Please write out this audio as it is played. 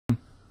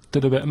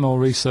did a bit more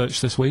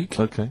research this week.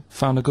 Okay.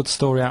 Found a good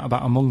story out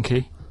about a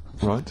monkey.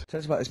 Right. Tell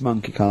us about this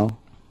monkey, Karl.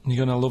 You're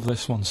going to love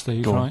this one,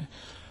 Steve, Go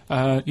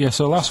right? Yeah,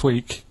 so last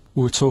week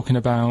we were talking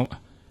about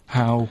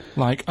how,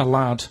 like, a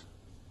lad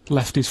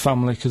left his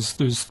family because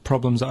there was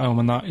problems at home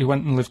and that. He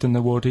went and lived in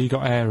the wood, he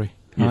got airy.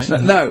 Right?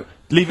 Yes. No.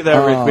 Leave it there,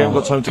 Rick. We haven't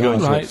got time to go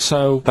into Right, it.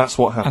 so... That's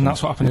what happened. And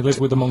that's what happened. He lived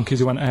with the monkeys,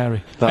 he went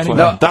airy. That's Anyway,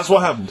 what happened. That's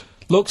what happened.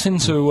 Looked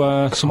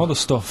into some other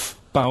stuff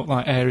about,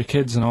 like, airy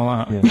kids and all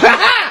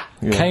that.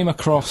 Yeah. Came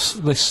across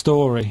this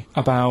story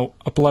about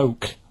a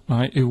bloke,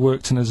 right, who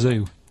worked in a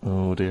zoo,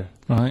 Oh, dear.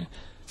 right?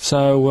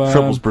 So...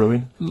 Trouble's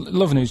brewing.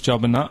 Loving his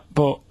job and that,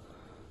 but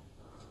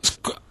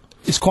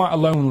it's quite a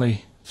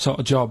lonely sort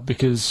of job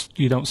because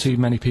you don't see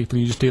many people,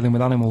 you're just dealing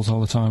with animals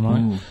all the time,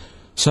 right?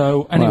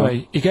 So,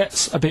 anyway, he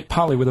gets a bit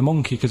pally with a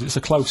monkey because it's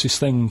the closest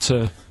thing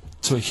to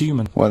a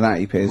human. Well, that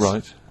ape is.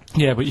 Right.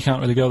 Yeah, but you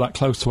can't really go that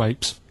close to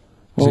apes.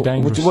 Well, They're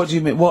dangerous. what do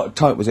you mean? What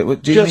type was it?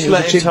 Do you Just mean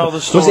let him tell the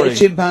Was it story. a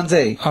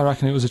chimpanzee? I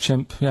reckon it was a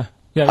chimp, yeah.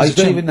 Yeah, it Oh, was you a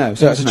don't chimp. even know, It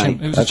so was that's a an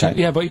chimp. ape. It was a Okay. chimp.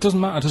 Yeah, but it doesn't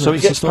matter, does So it? he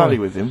It's a gets story. pally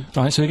with him.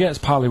 Right, so he gets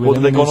pally with Well,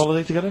 him. do they and go on he's-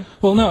 holiday together?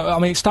 Well, no, I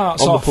mean, it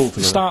starts On the off. pool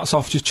together. Starts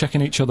off just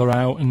checking each other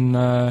out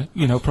and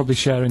you know, probably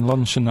sharing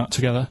lunch and that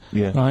together.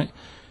 Yeah. Right.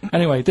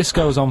 Anyway, this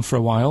goes on for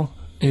a while.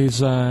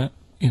 Is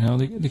you know,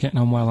 they're getting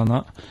on well on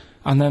that,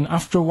 and then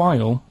after a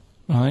while,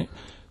 right,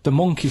 the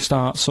monkey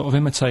starts sort of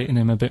imitating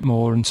him a bit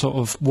more and sort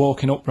of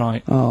walking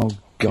upright. Oh,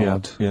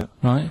 God. Yeah.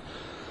 Right.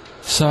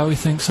 So he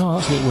thinks, oh,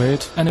 that's a bit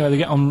weird. Anyway, they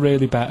get on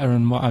really better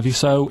and what have you.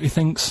 So he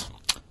thinks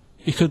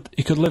he could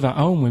live at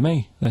home with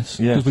me. This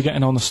Yeah. because we're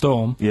getting on the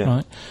storm. Yeah.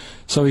 Right.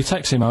 So he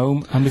takes him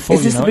home, and before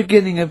Is you this know the it,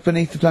 beginning of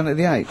Beneath the Planet of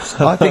the Apes?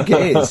 I think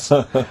it is.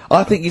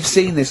 I think you've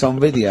seen this on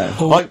video.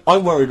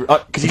 I'm worried,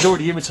 because he's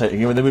already imitating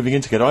him and they're moving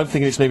in together. I'm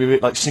thinking it's maybe a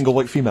bit like single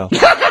white female.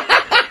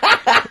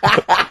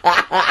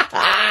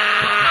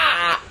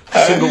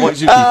 Single white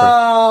zookeeper.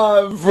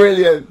 Oh,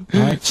 brilliant.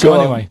 Right, so Go on.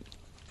 anyway,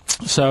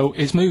 so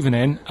it's moving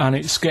in and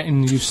it's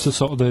getting used to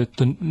sort of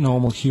the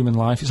normal human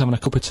life. It's having a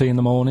cup of tea in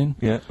the morning.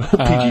 Yeah.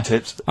 PG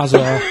tips. As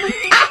a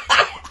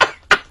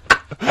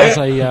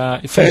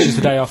it finishes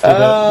the day off with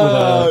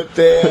Oh, a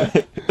dear.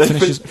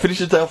 Finishes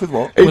the day off with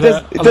what? He with does, a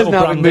he little doesn't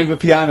have him brandy. move a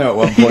piano at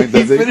one point, He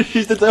does he?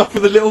 finishes the day off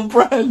with a little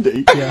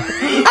brandy.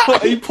 yeah.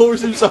 He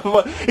pours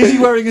himself. Is he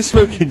wearing a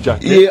smoking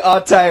jacket?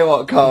 I'll tell you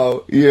what,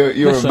 Carl. You're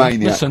Listen, a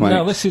maniac, listen, mate.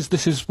 no, this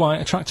is why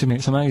it attracted me.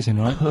 It's amazing,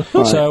 right?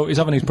 So he's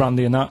having his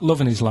brandy and that,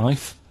 loving his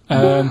life.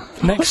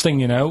 Next thing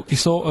you know, he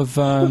sort of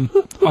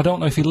I don't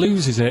know if he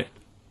loses it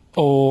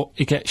or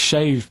he gets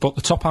shaved, but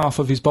the top half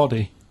of his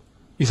body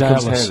is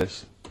Becomes hairless,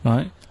 hairless.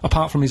 right?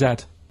 Apart from his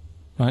head,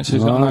 right? So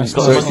he's got a nice.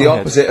 got So a it's the little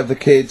head. opposite of the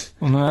kid.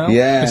 Well,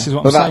 Yeah. this is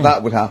what Well, I'm saying.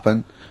 that would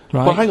happen.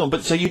 Right? Well, hang on,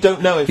 but so you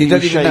don't know if You he don't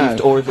was even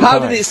shaved know. or if it How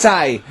was did it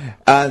say?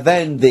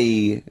 Then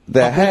the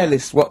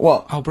hairless.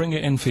 What? I'll bring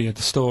it in for you,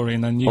 the story,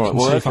 and then you All can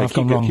right, well, see if okay, I've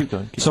gone keep wrong.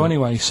 going, keep So going.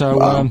 anyway, so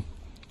Wow.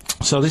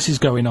 so this is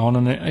going on,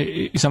 and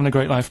he's having a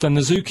great life. Then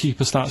the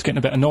zookeeper starts getting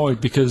a bit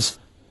annoyed because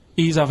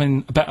he's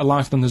having a better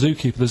life than the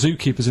zookeeper. The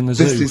zookeeper's in the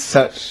zoo. This is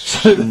such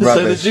So the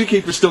rubbish.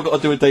 zookeeper's still got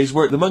to do a day's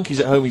work. The monkey's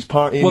at home. He's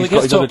partying. well, he's it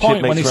got gets his to a other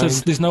point when he chipmates says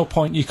round. there's no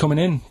point you coming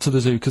in to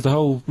the zoo because the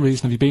whole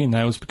reason of you being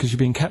there was because you're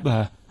being kept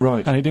there.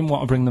 Right. And he didn't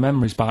want to bring the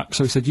memories back,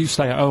 so he said, you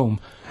stay at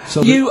home.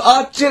 So You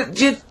are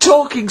you're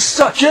talking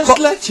such. Just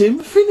let him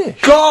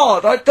finish.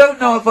 God, I don't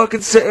know if I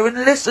can sit here and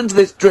listen to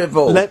this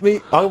drivel. Let me.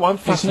 I'm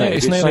fascinated.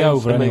 it's It nearly sounds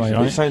over anyway, amazing.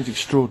 right? It sounds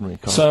extraordinary.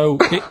 Carl. So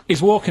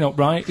he's walking up,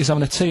 right? He's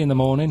having a tea in the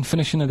morning,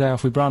 finishing the day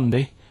off with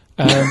brandy.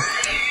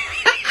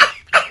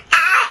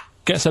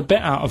 Gets a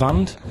bit out of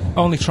hand.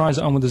 Only tries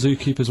it on with the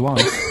zookeeper's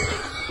wife.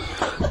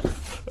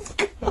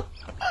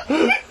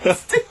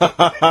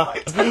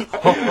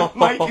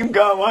 Make him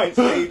go away,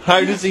 Steve.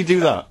 How does he do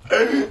that?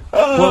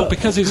 Well,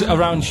 because he's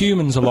around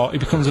humans a lot, he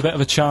becomes a bit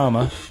of a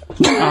charmer.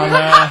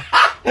 And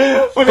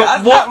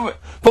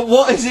But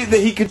what is it that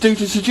he could do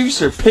to seduce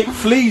her? Pick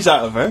fleas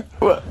out of her?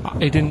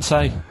 he didn't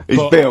say. He's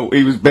but- built.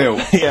 He was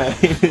built. Yeah,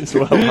 it's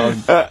well done.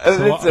 So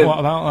Listen. what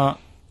about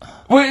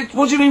that?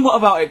 What do you mean? What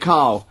about it,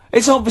 Carl?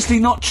 It's obviously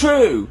not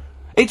true.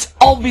 It's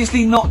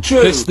obviously not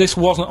true. This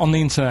wasn't on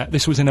the internet.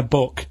 This was in a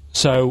book.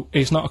 So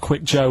it's not a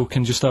quick joke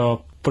and just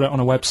put it on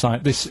a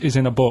website. This is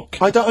in a book.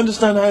 I don't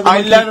understand how. The I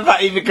monkey- love that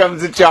he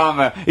becomes a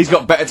charmer. He's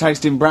got better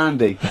taste in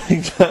brandy.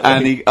 Exactly.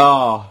 And he,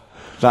 that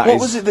What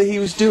is- was it that he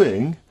was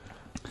doing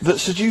that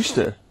seduced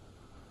her?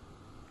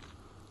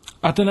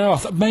 I don't know.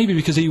 Maybe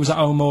because he was at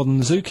home more than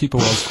the zookeeper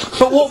was.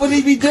 But what would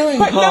he be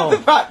doing? I love the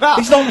fact that-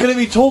 he's not going to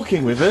be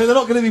talking with her. They're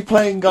not going to be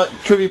playing like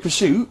Trivia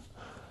Pursuit.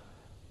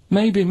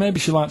 Maybe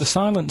she liked the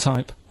silent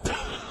type.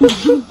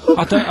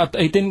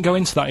 He didn't go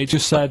into that. He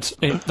just said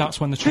that's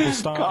when the trouble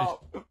started.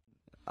 Carl.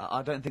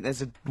 I don't think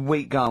there's a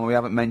week gone where we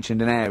haven't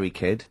mentioned an airy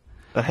kid.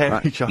 A hairy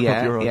Right, child.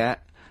 yeah, you're right. yeah.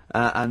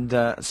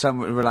 And some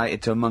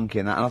related to a monkey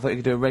and that. And I thought you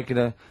could do a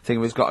regular thing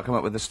where he's got to come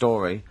up with a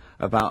story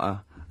about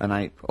an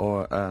ape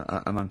or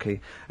a monkey.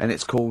 And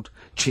it's called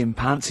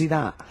Chimpanzee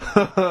That.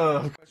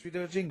 Should we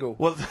do a jingle?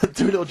 Well,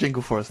 do a little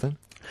jingle for us then.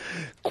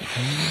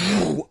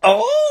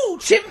 Oh,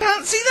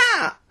 Chimpanzee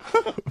That!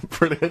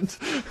 Brilliant.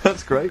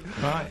 That's great.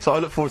 Right. So I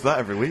look forward to that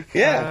every week.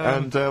 Yeah.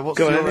 And what's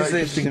go on, your this is an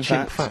interesting interesting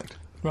chimp fact?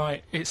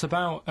 Right, it's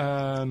about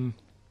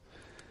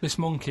this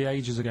monkey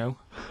ages ago.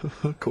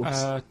 Of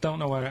course. Don't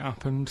know where it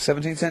happened.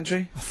 17th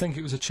century? I think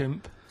it was a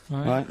chimp.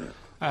 Right.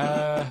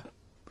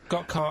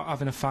 Got caught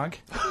having a fag.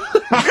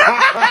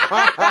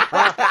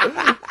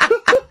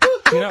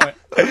 Do you know it?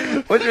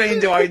 What do you mean,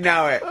 do I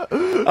know it?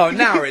 Oh,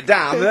 narrow it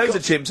down. Those are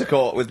chimps are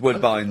caught with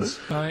woodbines.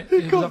 Right.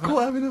 He got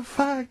caught having a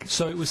fag.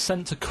 So it was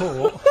sent to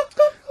court.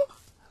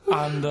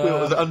 And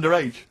Was it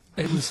underage?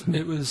 it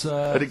was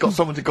And it got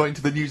someone to go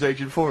into the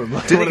newsagent for him.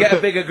 Did he get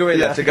a bigger gorilla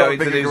Yeah, to he go got a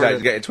into the bigger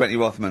newsagent gorilla. to get 20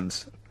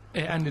 Rothmans?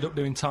 it ended up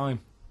doing time.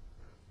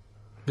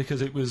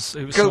 Because it was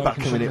Go so back a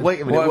minute. controversial.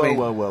 Wait a minute. What I mean-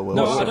 Whoa.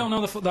 No, I don't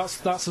know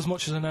that's as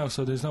much as I know,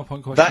 so there's no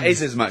point questioning. That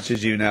is as much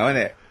as you know,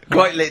 isn't it?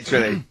 Quite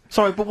literally.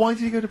 Sorry, but why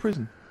did he go to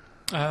prison?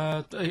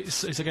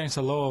 It's against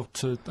the law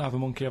to have a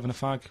monkey having a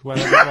fag.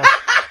 Wherever it was.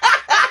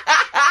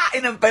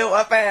 In a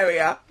built-up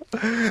area.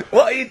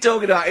 What are you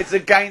talking about? It's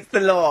against the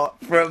law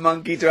for a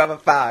monkey to have a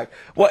fag.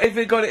 What if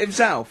it got it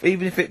himself?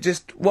 Even if it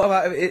just... What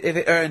about if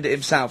it earned it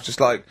himself, just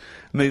like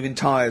moving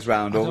tyres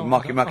round or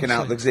mucking out the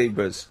honestly,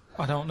 zebras?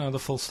 I don't know the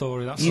full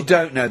story. You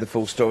don't know the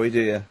full story,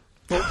 do you?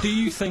 But do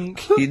you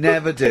think... You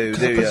never do,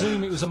 'cause I do you?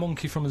 presume it was a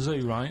monkey from a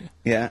zoo, right?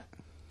 Yeah.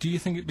 Do you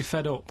think it'd be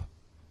fed up,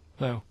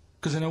 though?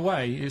 Because in a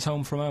way, it's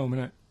home from home,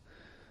 isn't it?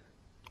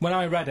 When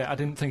I read it, I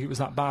didn't think it was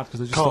that bad, because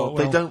I just Carl, thought,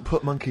 well... they don't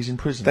put monkeys in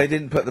prison. They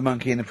didn't put the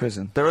monkey in a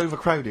prison. They're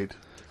overcrowded.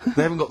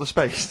 They haven't got the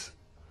space.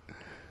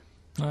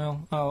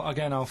 Well,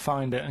 I'll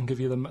find it and give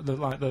you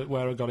the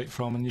where I got it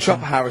from, and you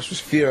Chopper Harris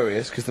was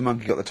furious because the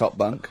monkey got the top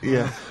bunk.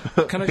 Yeah.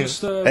 Can I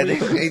just... And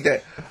he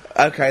did.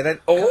 Okay, then.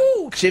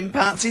 Oh,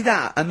 chimpanzee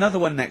that. Another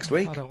one next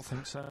week. I don't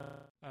think so.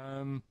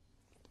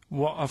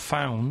 What I've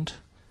found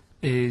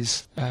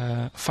is...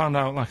 found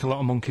out, like, a lot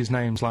of monkeys'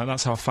 names. Like,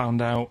 that's how I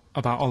found out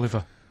about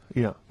Oliver.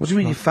 Yeah. What do you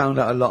mean you found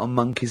out a lot of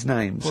monkeys'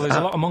 names? Well, there's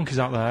a lot of monkeys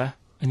out there,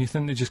 and you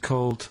think they're just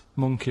called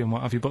Monkey and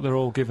what have you, but they're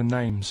all given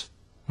names,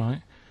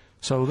 right?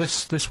 So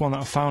this one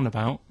that I found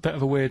about, bit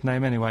of a weird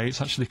name anyway,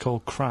 it's actually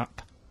called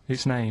Crap,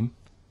 its name,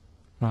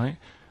 right?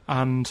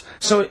 And...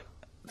 So,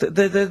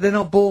 they're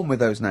not born with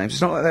those names.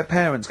 It's not like their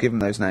parents give them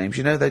those names.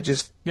 You know, they're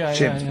just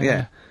chimps.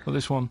 Yeah. But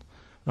this one,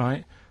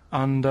 right?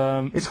 And,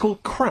 It's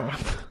called crap.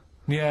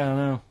 yeah, I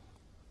know.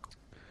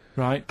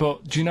 Right,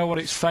 but do you know what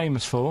it's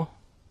famous for?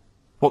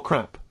 What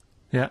crap?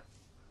 Yeah.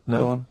 No.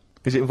 Go on.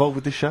 Is it involved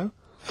with this show?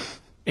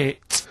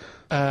 It,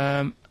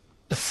 the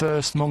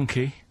first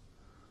monkey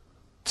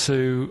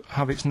to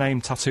have its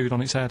name tattooed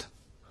on its head.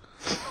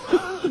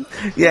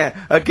 Yeah,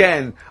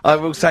 again, I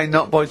will say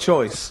not by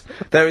choice.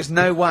 There is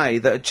no way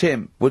that a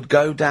chimp would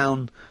go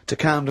down to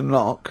Camden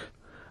Lock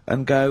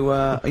and go,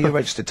 are you a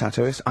registered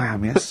tattooist? I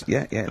am, yes.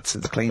 Yeah, it's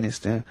the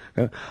cleanest, yeah.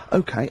 Go,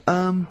 okay,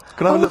 Can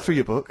I have a look through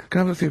your book? Can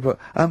I have a look through your book?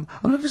 I'm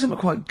looking for something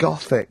quite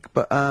gothic,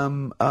 but,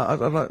 I'd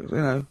like, you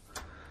know...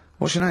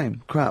 What's your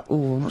name? Crap.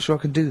 Oh, I'm not sure I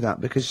can do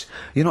that because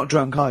you're not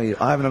drunk, are you?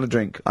 I haven't had a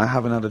drink. I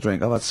haven't had a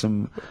drink. I've had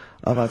some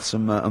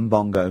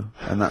umbongo,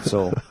 and that's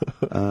all.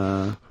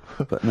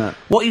 But no.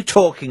 What are you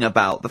talking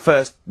about? The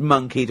first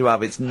monkey to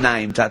have its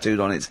name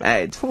tattooed on its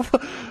head.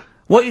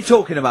 What are you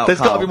talking about, There's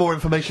got Karl? to be more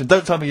information.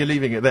 Don't tell me you're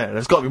leaving it there.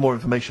 There's got to be more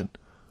information.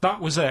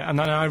 That was it, and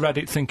then I read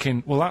it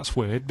thinking, well, that's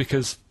weird,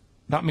 because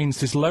that means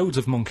there's loads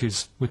of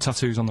monkeys with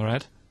tattoos on their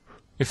head,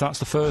 if that's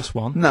the first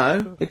one.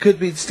 No, it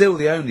could be still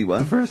the only The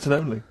one. first and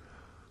only.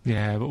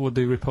 Yeah, but would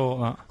they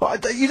report that?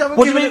 What do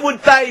you mean,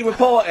 would they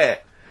report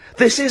it?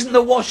 This isn't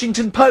the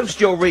Washington Post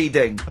you're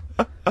reading.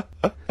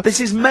 This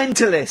is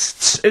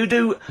mentalists who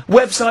do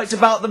websites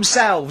about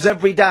themselves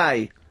every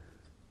day.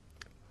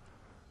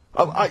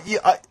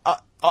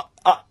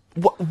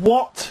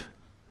 What?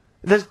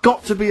 There's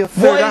got to be a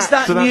third Why is act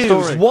that to that news?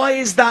 story. Why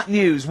is that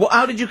news?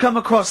 How did you come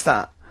across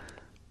that?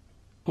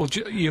 Well,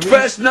 you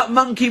First nut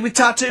monkey with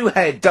tattoo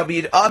head,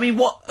 I mean,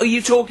 what are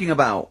you talking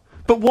about?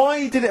 But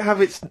why did it have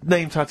its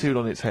name tattooed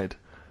on its head?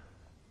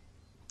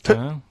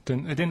 No,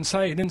 it didn't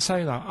say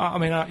that. I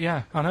mean,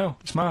 yeah, I know,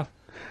 it's mad.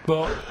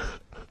 But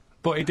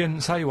it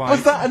didn't say why.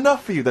 Was that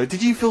enough for you, though?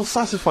 Did you feel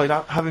satisfied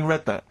having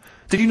read that?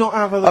 Did you not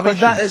have other I mean,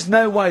 questions? there's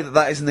no way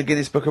that is in the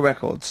Guinness Book of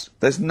Records.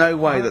 There's no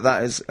way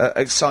that is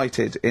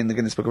cited in the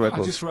Guinness Book of I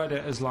Records. just read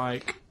it as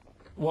like,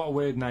 what a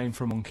weird name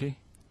for a monkey.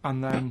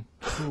 And then,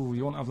 ooh,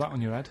 you won't have that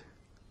on your head.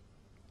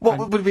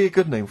 What would be a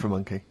good name for a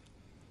monkey?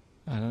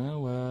 I don't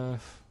know,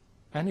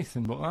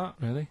 anything but that,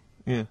 really.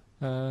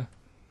 Yeah.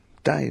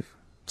 Dave.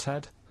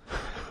 Ted.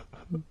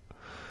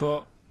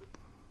 But,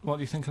 what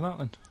do you think of that,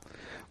 then?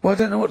 Well, I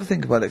don't know what to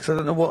think about it, because I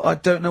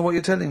don't know what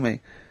you're telling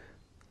me.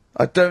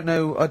 I don't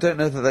know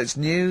that that's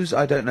news,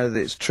 I don't know that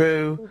it's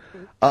true.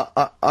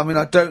 I mean,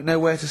 I don't know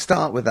where to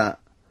start with that.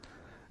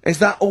 Is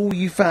that all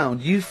you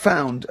found? You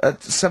found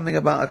something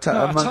about a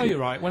monkey? I'll tell you,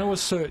 right, when I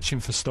was searching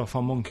for stuff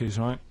on monkeys,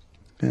 right?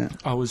 Yeah.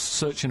 I was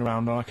searching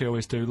around, like I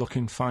always do,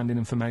 finding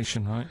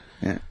information, right?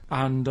 Yeah.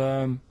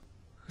 And,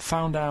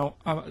 found out...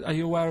 are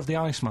you aware of the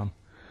Iceman?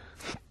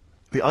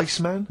 The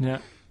Iceman? Yeah.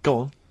 Go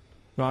on.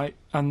 right?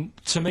 And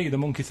to me, the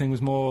monkey thing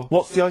was more.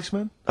 What's the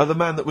Iceman? Oh, the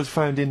man that was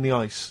found in the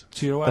ice.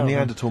 So you're aware A of him?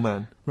 Neanderthal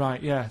man.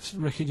 Right, yeah.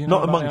 Ricky, do you know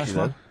Not a about the monkey,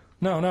 Iceman?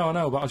 though. No, I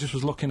know, but I just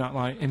was looking at,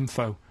 like,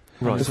 info.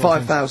 Right. The Sort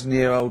of thing.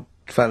 5,000-year-old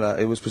fella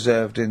who was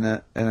preserved in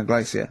a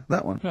glacier.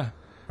 That one. Yeah.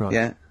 Right.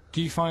 Yeah.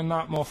 Do you find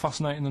that more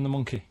fascinating than the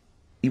monkey?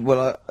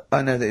 Well,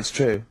 I know that it's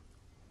true.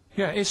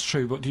 Yeah, it's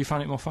true, but do you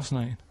find it more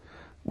fascinating?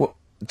 Well,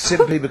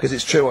 simply because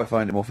it's true, I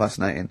find it more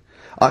fascinating.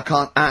 I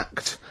can't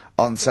act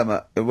on some.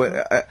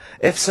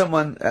 If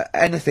someone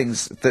anything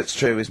that's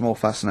true is more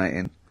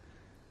fascinating.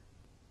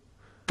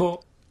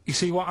 But you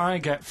see, what I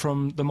get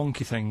from the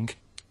monkey thing,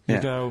 you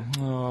Yeah. go,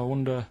 oh, I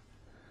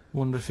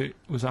wonder if it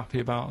was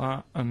happy about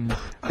that, and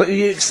But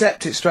you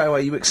accept it straight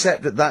away. You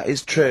accept that that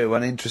is true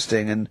and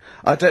interesting, and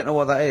I don't know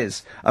what that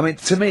is. I mean,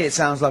 to me, it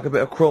sounds like a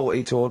bit of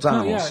cruelty towards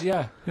animals.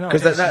 yeah. You know,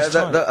 Because it's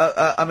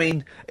right. I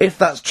mean, if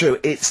that's true,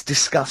 it's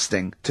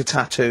disgusting to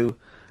tattoo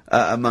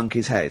a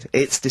monkey's head.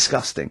 It's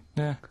disgusting.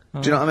 Yeah.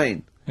 Do you know what I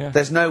mean? Yeah.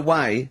 There's no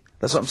way.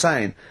 That's what I'm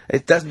saying.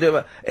 It doesn't do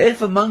it.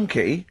 If a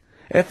monkey,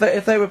 if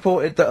they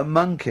reported that a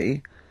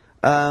monkey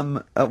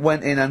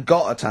went in and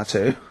got a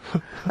tattoo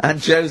and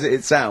chose it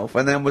itself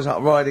and then was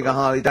riding a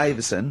Harley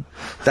Davidson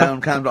down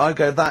Camden, I'd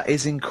go, that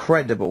is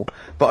incredible.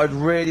 But I'd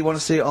really want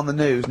to see it on the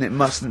news, and it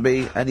mustn't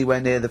be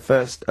anywhere near the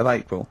 1st of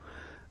April.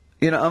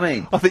 You know what I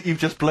mean? I think you've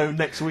just blown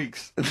next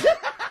week's.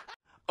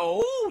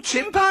 Oh,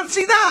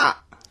 chimpanzee that!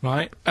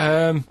 Right.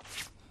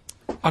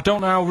 I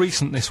don't know how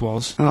recent this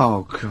was,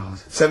 Oh, God.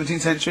 17th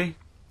century?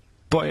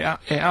 but it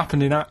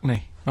happened in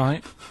Hackney,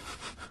 right?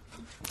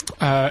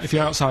 If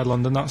you're outside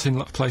London, that's in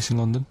a place in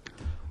London.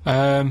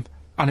 And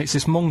it's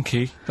this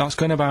monkey that's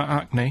going about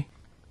Hackney,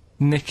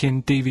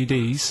 nicking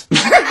DVDs.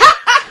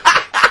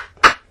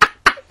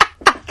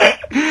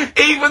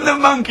 Even the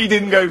monkey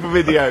didn't go for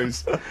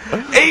videos.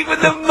 Even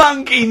the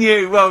monkey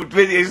knew, well,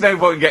 there's no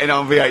point in getting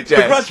on VHS. The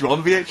Grudge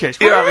on VHS.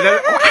 You're having a...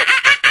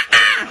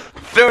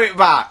 Throw it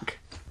back.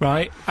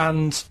 Right,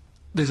 and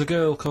there's a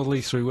girl called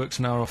Lisa who works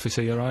in our office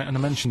here, right, and I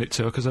mentioned it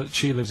to her because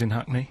she lives in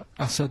Hackney.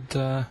 I said,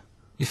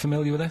 you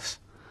familiar with this?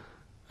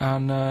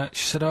 And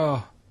she said,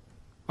 oh,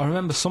 I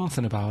remember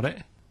something about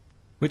it,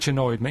 which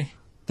annoyed me.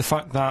 The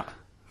fact that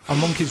a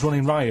monkey's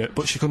running riot,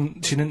 but she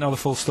didn't know the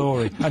full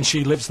story, and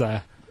she lives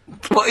there.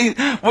 What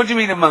do you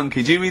mean a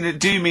monkey? Do you mean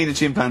a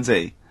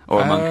chimpanzee?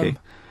 Or a monkey?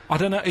 I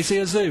don't know, is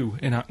there a zoo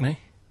in Hackney?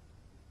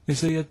 Is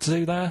there a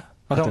zoo there?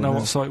 I don't know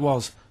what sort it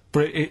was,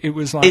 but it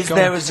was like... Is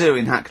there a zoo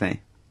in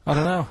Hackney? I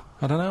don't know,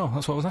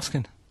 that's what I was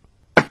asking.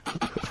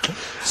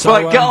 So,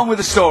 Right, get on with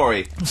the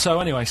story. So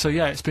anyway,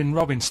 yeah, it's been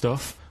robbing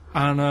stuff,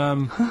 and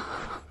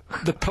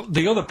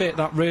the other bit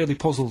that really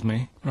puzzled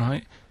me,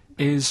 right,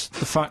 is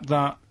the fact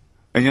that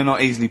And you're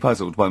not easily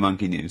puzzled by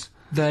monkey news?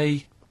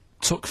 they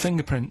took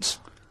fingerprints.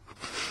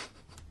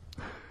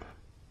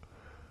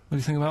 What do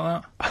you think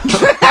about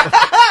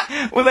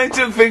that? Well, they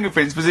took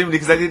fingerprints, presumably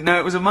because they didn't know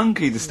it was a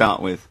monkey to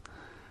start with.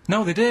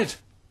 No, they did.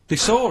 They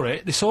saw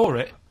it,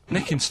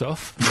 nicking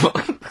stuff,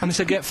 and they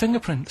said, get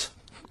fingerprints.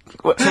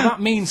 So that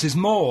means there's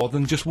more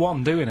than just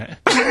one doing it.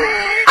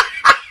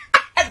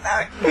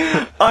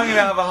 I'm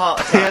gonna have a heart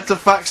attack. He had to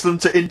fax them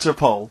to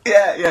Interpol.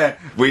 Yeah.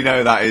 We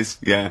know that is,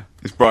 yeah.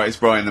 It's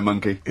Brian the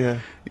monkey. Yeah.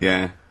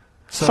 Yeah.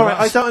 So Sorry, I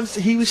that's- don't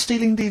understand. He was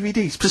stealing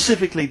DVDs,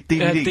 specifically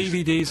DVDs.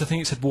 DVDs, I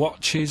think it said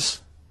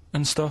watches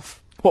and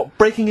stuff. What,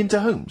 breaking into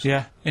homes?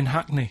 Yeah, in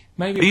Hackney.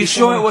 Maybe. Are you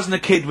sure it wasn't a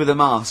kid with a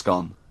mask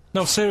on?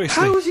 No,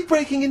 seriously. How was he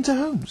breaking into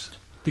homes?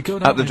 They go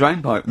Up the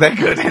drain pipe. They're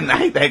good, aren't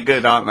they? They're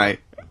good, aren't they?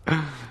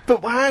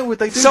 But how would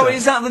they do So that?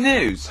 is that the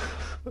news?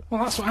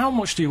 Well, how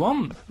much do you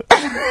want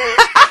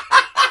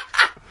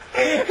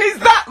Is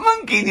that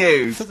monkey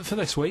news? for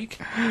this week?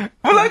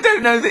 Well, I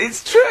don't know that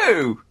it's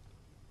true.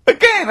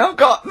 Again, I've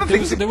got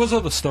nothing to... There was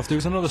other stuff. There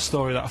was another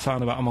story that I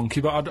found about a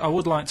monkey, but I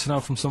would like to know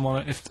from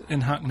someone if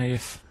in Hackney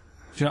if...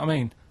 Do you know what I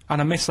mean?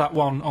 And I missed that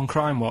one on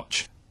Crime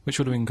Watch, which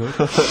would have been good.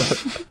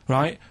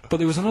 Right? But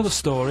there was another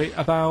story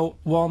about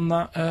one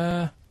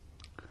that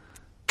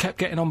kept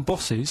getting on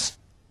buses,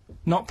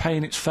 not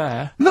paying its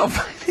fare, Not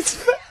it's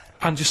fair.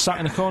 and just sat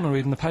in a corner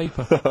reading the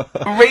paper.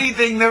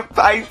 Reading the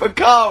paper,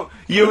 Carl.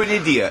 You're an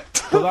idiot.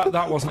 But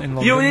that wasn't in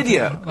London. You're an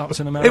idiot. That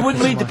was in America. It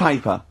wouldn't read the somewhere.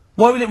 paper.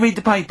 Why would it read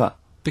the paper?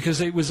 Because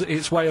it was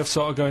its way of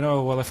sort of going,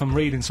 oh, well, if I'm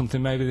reading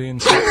something, maybe the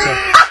inspector...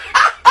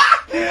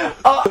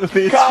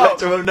 The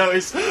inspector will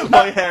notice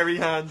my hairy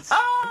hands.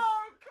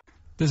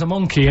 There's a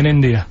monkey in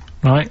India,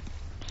 right,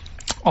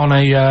 on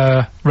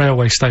a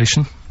railway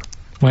station,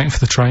 waiting for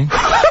the train.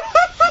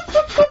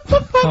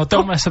 No,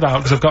 don't mess about,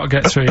 because I've got to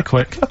get through it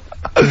quick.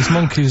 There's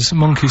monkeys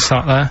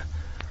sat there,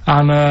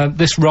 and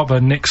this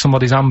robber nicks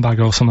somebody's handbag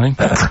or something,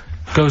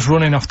 goes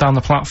running off down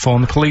the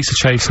platform, the police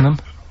are chasing them,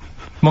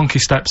 monkey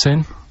steps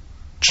in,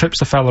 trips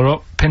the fella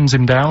up, pins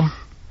him down,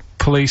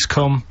 police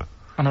come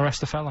and arrest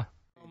the fella.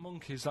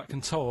 Monkeys that can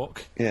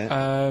talk,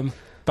 Yeah.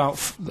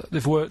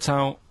 they've worked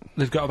out,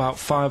 they've got about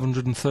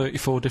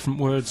 534 different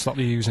words that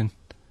they're using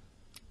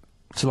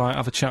to, like,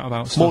 have a chat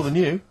about stuff. More than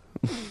you.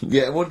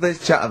 Yeah, what did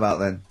they chat about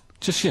then?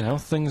 Just, you know,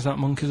 things that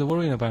monkeys are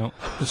worrying about.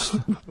 Just,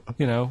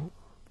 you know,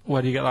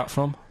 where do you get that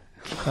from?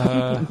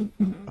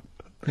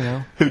 You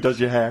know. Who does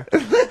your hair?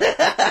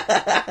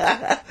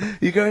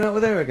 You going out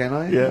with her again,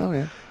 are you? Yeah. Oh,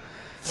 yeah.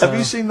 Have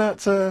you seen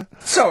that?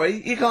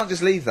 Sorry, you can't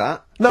just leave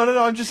that. No.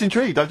 I'm just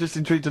intrigued. I'm just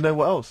intrigued to know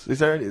what else. Is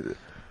there any?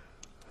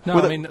 No, Were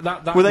I they- mean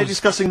that. Were they was-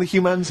 discussing the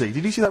humanity?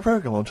 Did you see that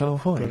program on Channel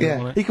 5? Yeah.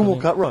 wasn't it? He can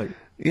walk Brilliant. upright.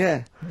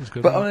 Yeah. was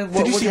good, But wasn't I mean,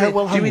 Did you what see do how mean-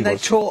 well do you hung mean he they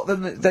was? taught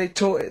them?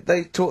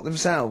 They taught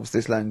themselves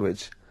this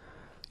language.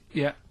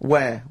 Yeah.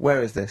 Where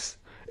is this?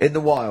 In the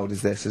wild,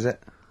 is this? Is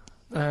it?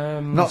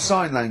 Not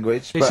sign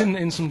language. It's but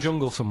in some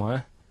jungle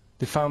somewhere.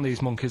 They found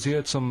these monkeys. He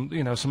heard some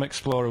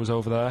explorer was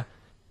over there,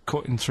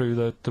 cutting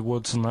through the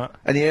woods and that.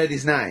 and he heard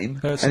his name,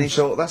 Heard and he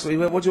some thought, "That's what he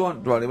went. What do you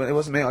want, Ronnie?" It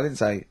wasn't me. I didn't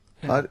say.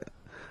 Yeah.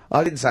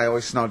 I didn't say, "Oh,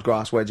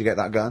 Snodgrass, where'd you get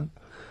that gun?"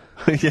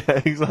 Yeah,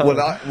 exactly.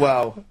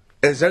 Well,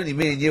 it's only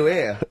me and you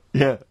here.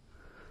 Yeah.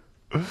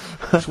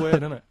 It's weird,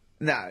 isn't it?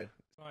 No.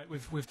 Right,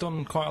 we've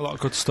done quite a lot of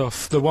good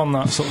stuff. The one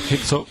that sort of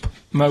kicked up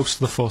most of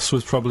the fuss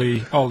was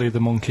probably Ollie the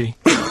monkey.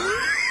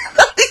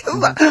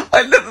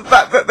 I love the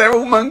fact that they're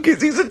all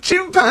monkeys. He's a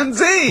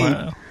chimpanzee.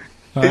 Well,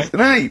 It's right.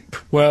 an ape.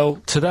 Well,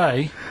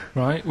 today,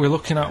 right, we're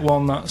looking at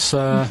one that's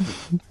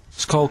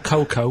it's called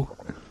Coco.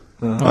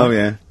 Oh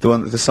yeah,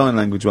 the sign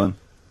language one.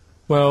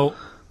 Well,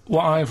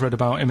 what I've read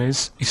about him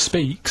is he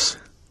speaks,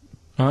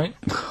 right?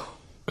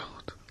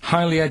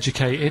 Highly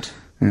educated.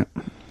 Yeah.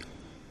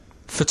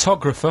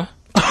 Photographer.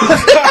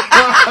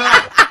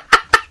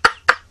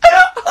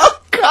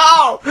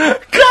 Carl!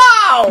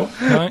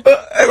 Right?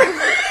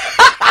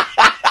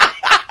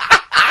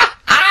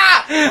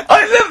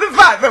 I love the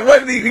fact that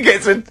when he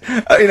gets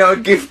a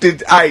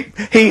gifted ape,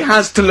 he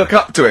has to look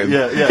up to him.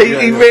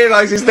 He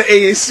realises that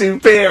he is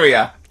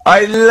superior.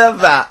 I love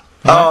that.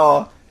 Right.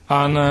 Oh.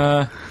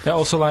 And it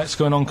also likes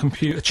going on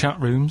computer chat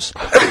rooms.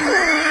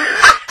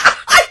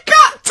 I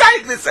can't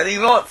take this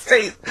anymore,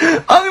 Steve.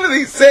 I'm going to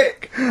be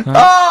sick.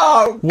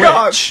 Oh,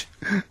 God. Which,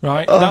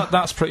 right,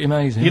 that's pretty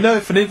amazing. You know,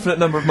 if an infinite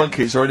number of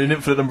monkeys are in an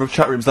infinite number of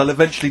chat rooms, they'll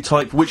eventually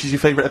type, which is your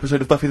favourite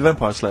episode of Buffy the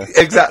Vampire Slayer?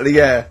 Exactly,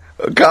 yeah.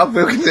 Carl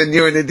Pilkington,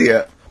 you're an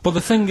idiot. But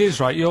the thing is,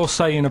 right, you're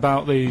saying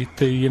about the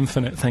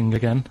infinite thing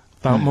again,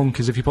 about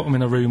monkeys, if you put them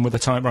in a room with a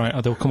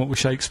typewriter, they'll come up with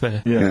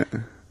Shakespeare. Yeah.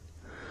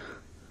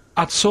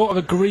 I'd sort of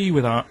agree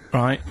with that,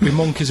 right, with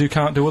monkeys who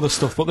can't do other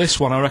stuff, but this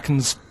one I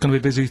reckon's going to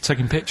be busy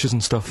taking pictures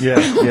and stuff. Yeah,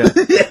 yeah.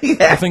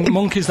 I think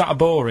monkeys that are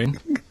boring.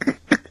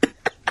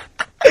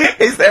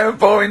 Is there a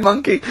boring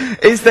monkey?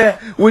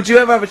 Would you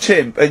ever have a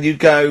chimp and you'd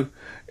go,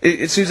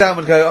 Suzanne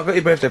would go, I've got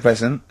your birthday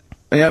present.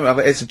 And you know,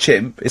 it's a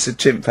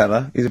chimp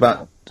fella. He's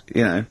about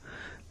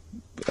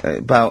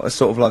a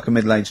sort of like a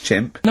middle-aged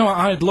chimp. No,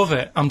 I'd love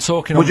it. I'm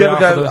talking Would on you ever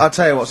behalf go, of I'll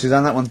tell you what,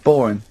 Suzanne, that one's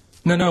boring.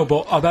 No,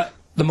 but I bet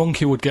the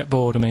monkey would get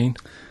bored, I mean.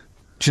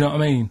 Do you know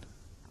what I mean?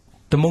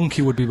 The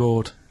monkey would be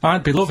bored.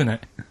 I'd be loving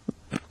it.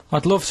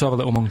 I'd love to have a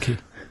little monkey,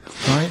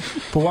 right?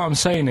 But what I'm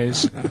saying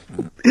is...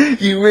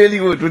 You really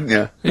would, wouldn't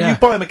you? If Yeah. you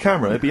buy him a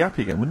camera, he'd be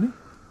happy again, wouldn't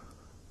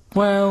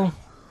Well,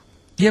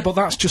 yeah, but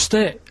that's just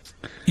it.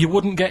 You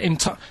wouldn't get him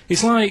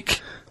it's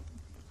like...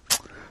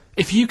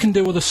 If you can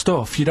do other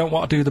stuff, you don't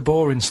want to do the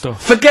boring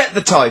stuff. Forget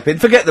the typing,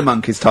 forget the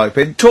monkeys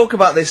typing. Talk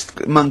about this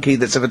monkey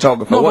that's a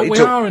photographer. No, what but you we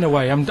talk- are in a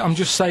way. I'm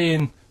just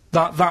saying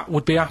that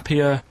would be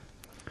happier...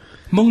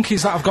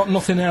 Monkeys that have got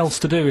nothing else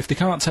to do, if they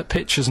can't take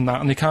pictures and that,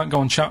 and they can't go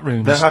on chat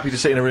rooms... They're happy to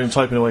sit in a room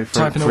typing away for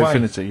Typing away.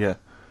 infinity, yeah.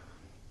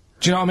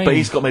 Do you know what I mean? But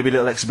he's got maybe a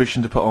little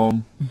exhibition to put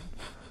on.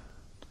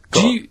 Do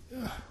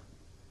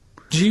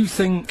you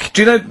think...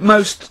 Do you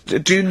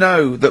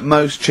know that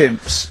most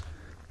chimps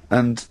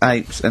and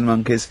apes and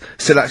monkeys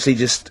still actually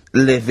just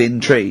live in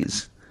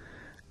trees?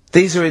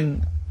 These are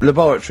in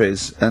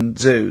laboratories and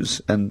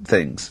zoos and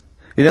things.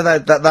 You know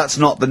that's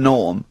not the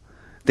norm.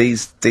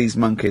 These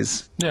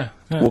monkeys Yeah.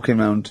 walking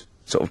around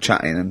sort of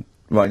chatting and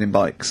riding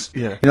bikes.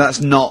 Yeah. You know,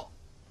 that's not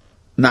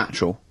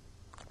natural.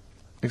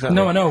 Exactly.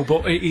 No, I know,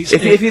 but it's...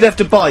 If you left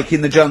a bike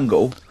in the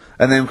jungle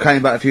and then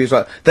came back a few years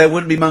later, there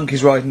wouldn't be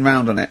monkeys riding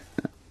around on it.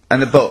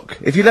 And a book.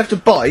 If you left a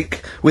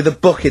bike with a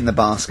book in the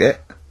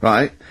basket,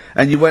 right,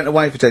 and you went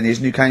away for 10 years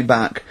and you came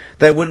back,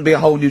 there wouldn't be a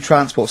whole new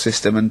transport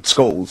system and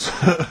schools.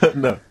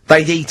 No.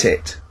 They'd eat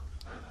it.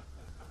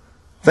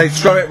 They'd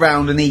throw it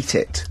round and eat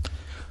it.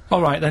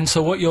 Alright then,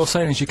 so what you're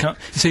saying is you can't...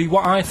 You see,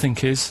 what I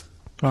think is,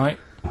 right,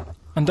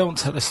 and don't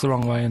take this the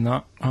wrong way in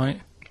that, right,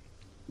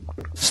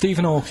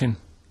 Stephen Hawking,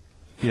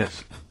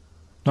 Yes.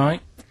 right,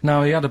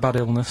 now he had a bad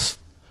illness.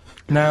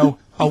 Now,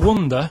 I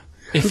wonder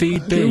if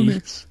he'd be...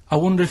 I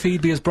wonder if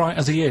he'd be as bright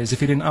as he is if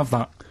he didn't have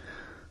that.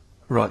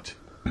 Right.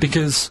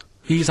 Because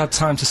he's had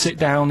time to sit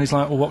down, he's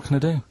like, well, what can I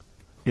do?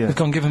 Yeah. We've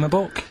gone and give him a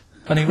book.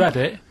 And he read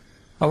it.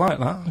 I like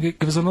that.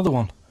 Give us another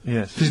one.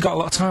 Yes. He's got a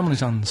lot of time on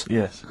his hands.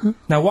 Yes.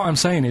 Now, what I'm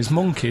saying is,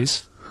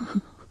 monkeys...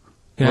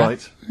 Yeah,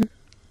 Right.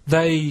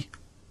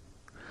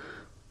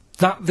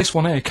 This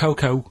one here,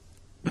 Coco,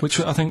 which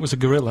I think was a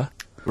gorilla,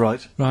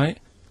 Right. right?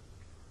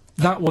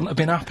 That wouldn't have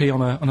been happy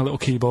on a little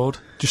keyboard,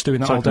 just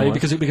doing that all Typing day, away.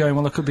 because it'd be going,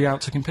 well, I could be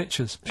out taking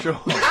pictures. Sure.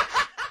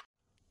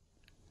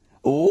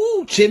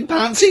 Ooh,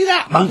 chimpanzee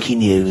that! Monkey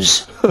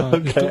news.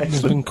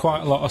 There's been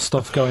quite a lot of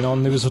stuff going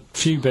on. There was a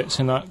few bits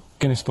in that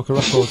Guinness Book of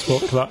Records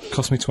book that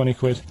cost me 20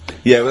 quid.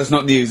 Yeah, well, that's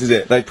not news, is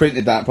it? They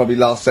printed that probably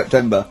last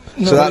September.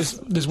 No, so that's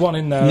there's one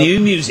in there. new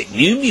music,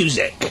 new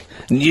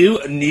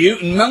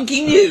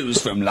monkey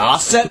news from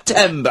last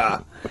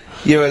September.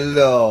 You're a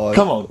lord.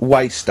 Come on.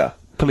 Waster.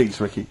 Please,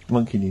 Ricky.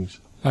 Monkey news.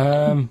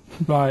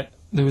 Right,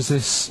 there was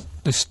this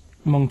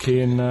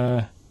monkey in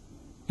a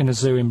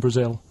zoo in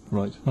Brazil.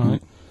 Right.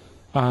 Right.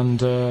 And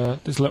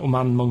this little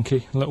man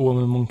monkey, little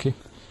woman monkey.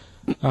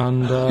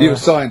 And You're a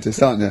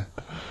scientist, aren't you?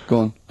 Go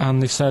on.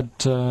 and they said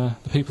the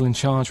people in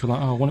charge were like,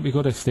 oh, wouldn't it be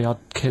good if they had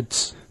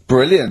kids,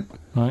 Brilliant.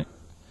 right?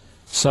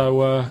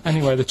 So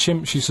anyway, the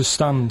chimps used to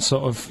stand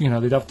sort of, you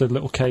know, they'd have the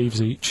little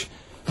caves each,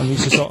 and they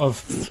used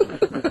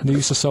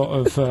to sort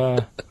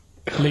of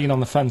lean on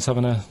the fence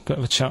having a bit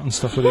of a chat and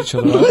stuff with each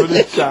other.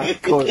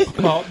 Right?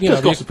 Well, you know,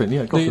 Just gossiping,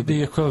 yeah, gossiping.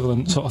 the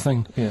equivalent sort of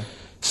thing. Yeah.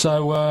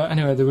 So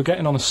anyway, they were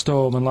getting on a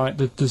storm, and like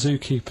the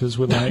zookeepers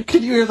were like,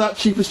 Can you hear that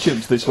cheapest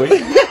chimps this week?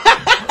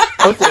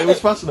 I thought it was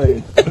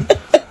fascinating.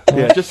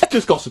 Yeah,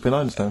 just gossiping,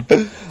 I understand.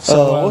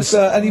 so What's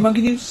any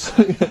monkey news?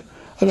 I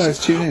don't know,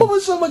 let's tune in. What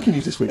was monkey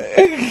news this week?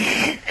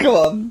 Come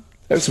on.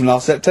 That was from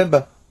last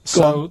September.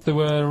 so they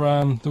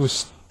were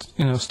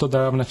you know, stood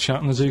there having a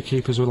chat, and the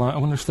zookeepers were like, I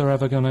wonder if they're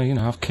ever gonna, you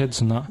know, have kids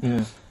and that.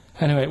 Yeah.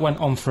 Anyway, it went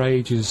on for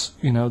ages,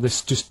 you know,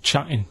 this just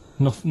chatting,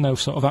 no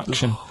sort of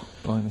action.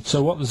 Blimey.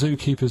 So what the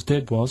zookeepers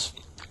did was,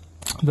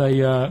 they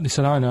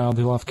said, I know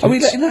they'll have kids. Are we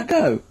letting that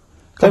go?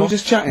 They were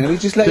just chatting, are we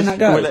just letting that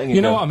go? We're letting it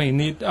You know go. what I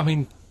mean? I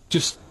mean,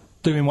 just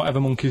doing whatever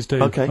monkeys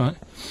do. Okay. Right?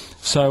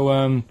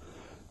 So,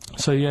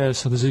 so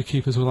the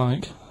zookeepers were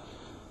like,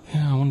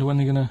 yeah, I wonder when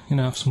they're gonna, you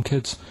know, have some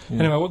kids. Yeah.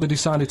 Anyway, what they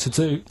decided to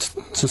do,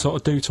 to sort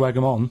of do to egg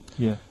them on,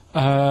 Yeah.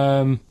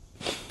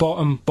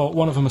 bought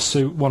one of them a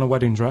suit, one a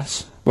wedding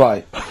dress.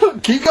 Right.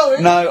 Keep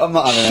going! No, I'm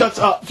not having Shut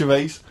up,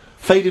 Gervais.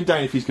 Fade him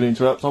down if he's going to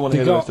interrupt. I want to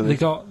hear the rest of this.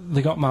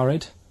 They got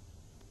married.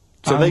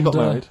 So they got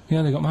And, married?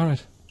 Yeah, they got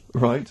married.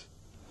 Right.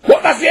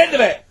 What? That's the end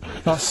of it!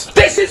 That's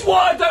This is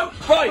why I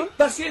don't... Right,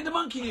 that's the end of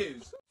monkey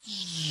news.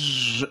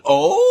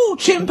 Oh,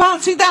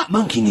 chimpanzee that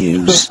monkey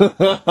news.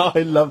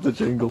 I love the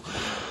jingle.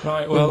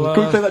 right. Well,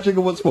 Can we play that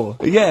jingle once more?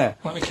 Yeah.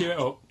 let me cue it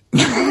up.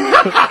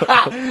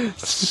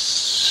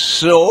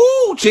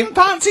 So,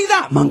 chimpanzee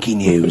that monkey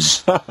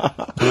news.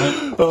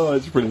 Oh,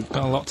 it's brilliant.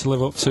 Got a lot to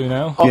live up to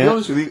now. I'll be Yeah.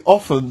 honest with you,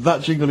 often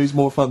that jingle is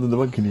more fun than the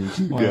monkey news.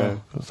 Yeah.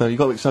 So you've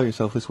got to excel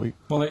yourself this week.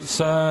 Well, it's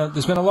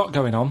there's been a lot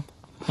going on.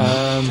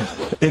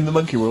 In the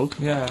monkey world.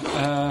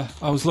 Yeah,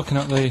 I was looking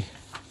at the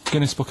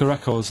Guinness Book of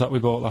Records that we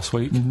bought last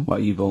week.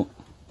 What you bought?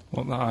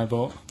 What that I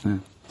bought.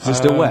 Is it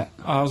still wet?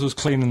 I was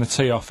cleaning the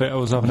tea off it. I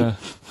was having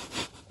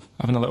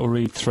a little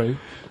read through,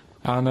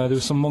 and there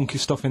was some monkey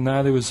stuff in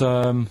there. There was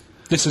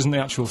this isn't the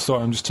actual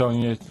story. I'm just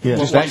telling you Yeah.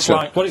 what, Just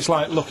what it's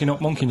like looking up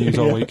monkey news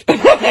all week.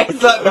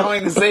 It's like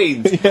behind the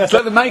scenes. It's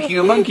like the making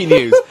of monkey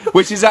news,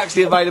 which is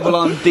actually available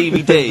on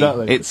DVD.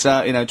 Exactly. It's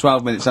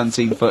 12 minutes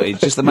unseen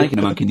footage, just the making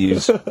of monkey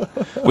news,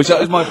 which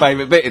is my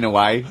favourite bit in a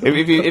way.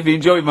 If you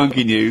enjoy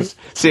monkey news,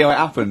 see how it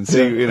happens.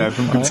 See, you know,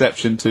 from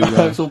conception to.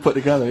 It's all put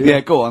together. Yeah,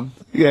 go on.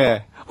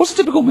 Yeah. What's a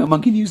typical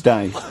monkey news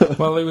day?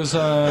 Well, there was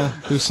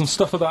some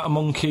stuff about a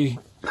monkey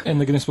in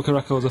the Guinness Book of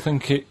Records. I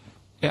think it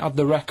had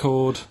the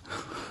record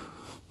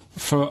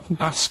for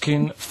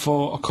asking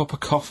for a cup of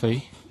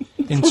coffee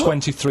in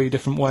 23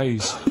 different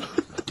ways.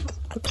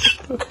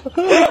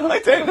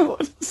 I don't know what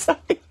to say.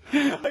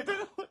 I don't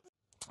know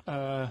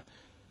what.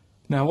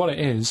 Now, what it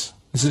is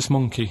this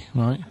monkey,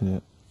 right? Yeah.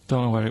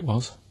 Don't know where it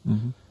was.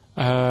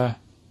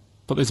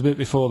 But there's a bit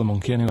before the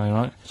monkey anyway,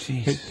 right?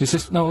 Jeez. Is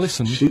this, no,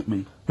 listen. Shoot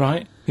me.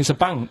 Right? It's a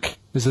bank.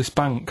 There's this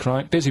bank,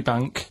 right? Busy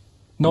bank.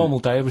 Normal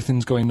day,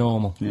 everything's going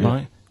normal,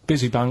 right?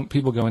 Busy bank,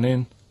 people going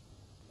in,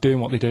 doing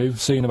what they do,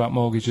 seeing about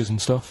mortgages and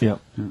stuff. Yeah.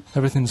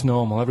 Everything's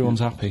normal, everyone's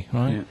happy,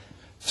 right? Yeah.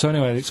 So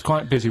anyway, it's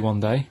quite busy one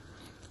day.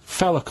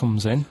 Fella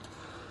comes in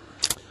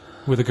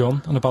with a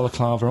gun and a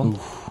balaclava on.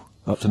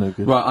 Up to no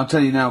good. Right, I'll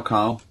tell you now,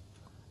 Carl.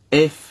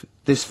 If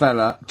this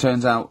fella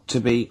turns out to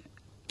be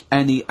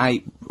any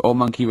ape or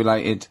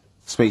monkey-related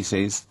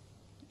species,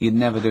 you're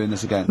never doing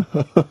this again.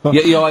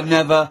 I'd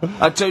never.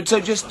 So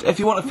just if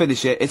you want to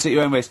finish it, it's at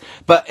your own risk.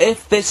 But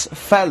if this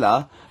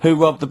fella who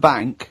robbed the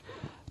bank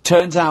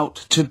turns out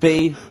to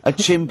be a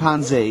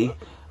chimpanzee,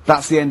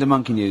 that's the end of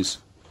monkey news.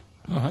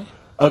 All right.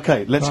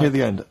 Okay, let's hear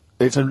the end.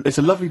 It's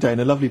a lovely day in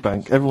a lovely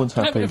bank. Everyone's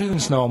happy.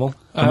 Everything's normal.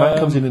 A man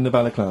comes in the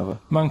balaclava.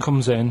 Man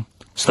comes in.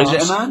 Is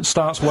it a man?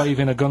 Starts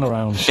waving a gun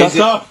around. Shut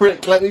up,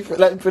 Rick. Let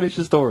him finish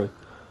the story.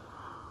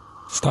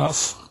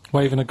 Starts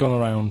waving a gun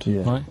around.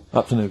 Yeah. Right.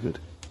 Up to no good.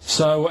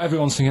 So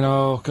everyone's thinking,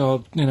 oh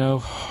God, you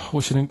know,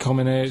 wish I didn't come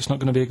in here. It's not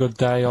going to be a good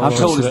day. How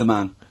tall is the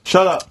man?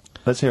 Shut up.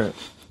 Let's hear it.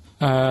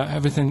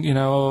 Everything, you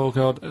know, oh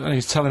God, and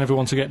he's telling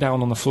everyone to get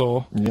down on the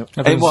floor. Yep. In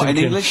Everyone's what? In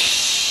thinking-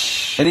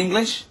 English? In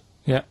English?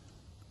 Yeah.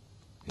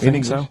 In Think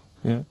English. so.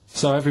 Yeah.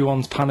 So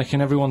everyone's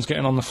panicking, everyone's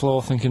getting on the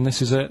floor thinking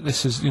this is it,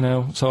 this is, you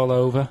know, it's all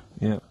over.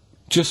 Yeah.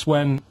 Just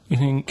when you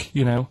think,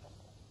 you know,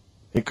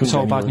 It could it's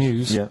all bad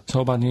news, Yeah. it's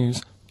all bad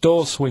news,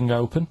 doors swing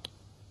open,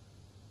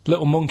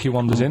 little monkey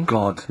wanders in,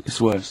 God,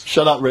 it's worse.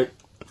 Shut up, Rick.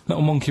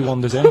 little monkey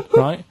wanders in,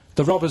 right?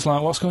 The robber's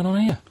like, what's going on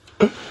here?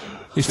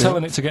 He's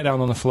telling it to get down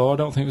on the floor. I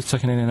don't think it was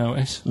taking any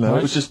notice. No, right?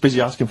 it was just busy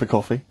asking for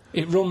coffee.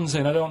 It runs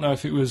in. I don't know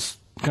if it was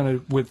going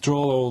to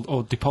withdraw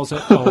or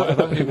deposit or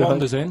whatever. It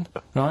wanders in,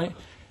 right?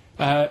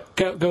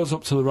 Goes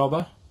up to the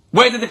robber.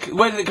 Where did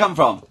it come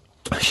from?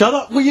 Shut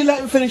up! Will you let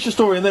him finish the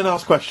story and then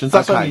ask questions?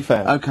 That's only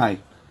fair. Okay.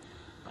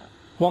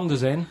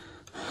 Wanders in.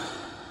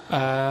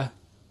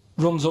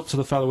 Runs up to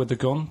the fellow with the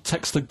gun.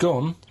 Takes the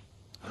gun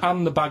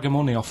and the bag of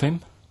money off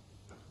him.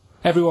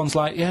 Everyone's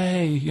like,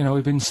 yay, you know,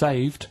 we've been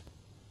saved.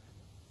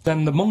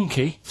 Then the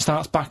monkey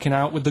starts backing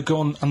out with the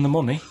gun and the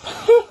money.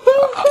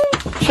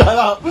 Shut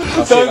up!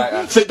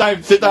 Don't sit down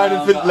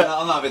and I'm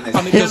not having this.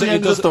 And Here's the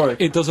end of the story.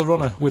 It does a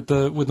runner with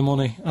the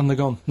money and the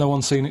gun. No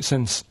one's seen it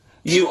since.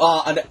 You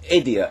are an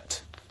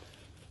idiot.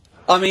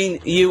 I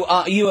mean, you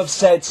have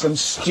said some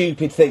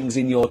stupid things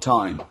in your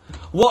time.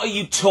 What are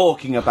you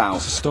talking about?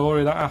 It's a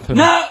story that happened.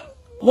 No!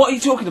 What are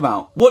you talking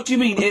about? What do you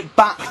mean it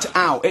backed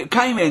out? It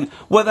came in,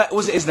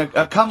 was it an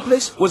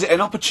accomplice? Was it an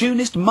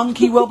opportunist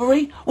monkey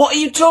robbery? What are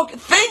you talking?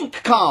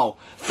 Think, Karl!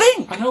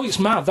 Think! I know it's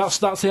mad, that's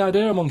the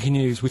idea of Monkey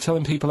News. We're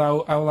telling people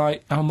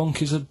how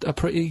monkeys are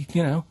pretty,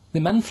 you know,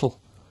 they're mental.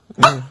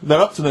 Yeah,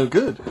 they're up to no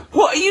good.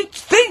 What do you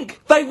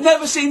think? They've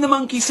never seen the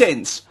monkey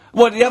since.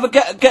 What, did he have a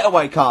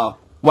getaway car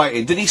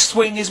waiting? Did he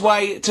swing his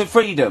way to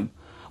freedom?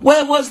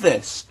 Where was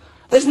this?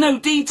 There's no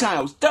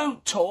details.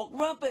 Don't talk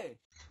rubbish.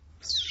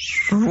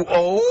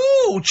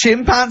 Oh,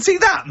 chimpanzee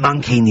that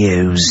Monkey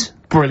News.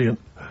 Brilliant.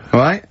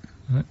 Right?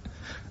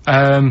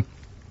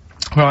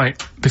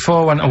 Right, before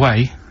I went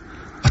away,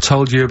 I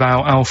told you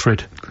about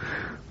Alfred.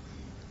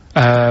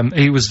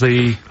 He was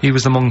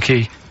the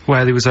monkey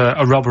where there was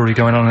a robbery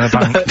going on in a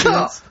bank.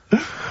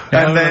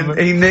 And then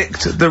he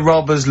nicked the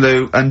robber's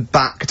loot and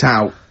backed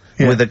out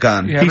with a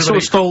gun. Yeah, he sort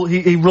of stole,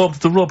 he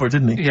robbed the robber,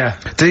 didn't he? Yeah.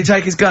 Did he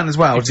take his gun as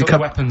well? He took the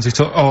weapons, he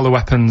took all the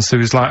weapons. There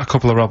was like a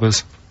couple of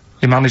robbers.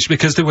 He managed,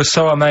 because they were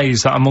so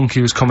amazed that a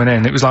monkey was coming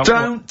in, it was like...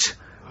 Don't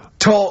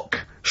talk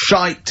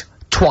shite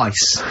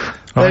twice.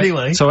 Right?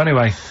 Anyway. So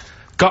anyway,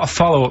 got a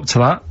follow-up to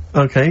that.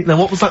 Okay, now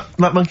what was that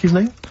monkey's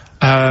name?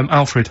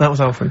 Alfred. That was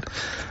Alfred.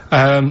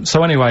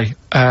 So anyway,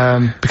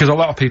 because a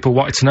lot of people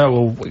wanted to know,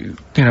 well,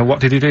 you know,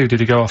 what did he do? Did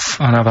he go off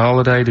and have a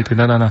holiday? Did he...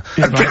 No. Right,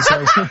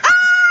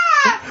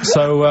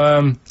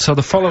 so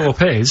the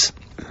follow-up is,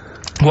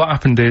 what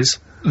happened is,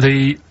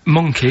 the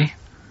monkey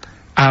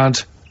had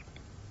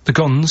the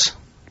guns,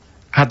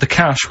 had the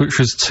cash, which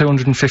was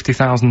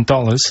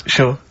 $250,000.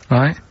 Sure.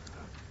 Right?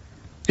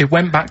 It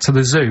went back to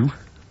the zoo.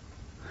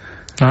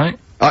 Right?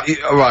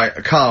 Right,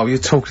 Karl, you're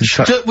talking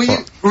shit.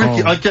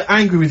 Ricky, I get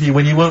angry with you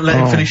when you won't let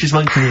him finish his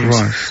Monkey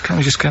News. Right. Can't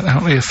we just get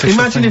out the official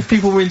Imagine thing? if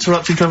people were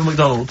interrupting Trevor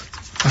McDonald.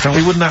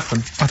 It wouldn't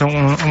happen. I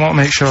want to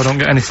make sure I don't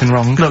get anything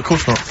wrong. No, of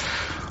course not.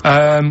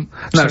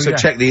 So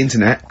check the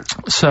internet.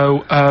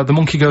 So, the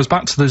monkey goes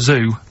back to the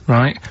zoo,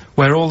 right,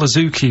 where all the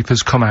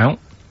zookeepers come out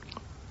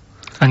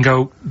and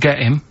go, get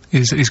him,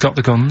 he's got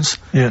the guns.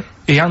 Yeah.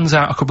 He hands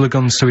out a couple of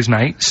guns to his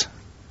mates.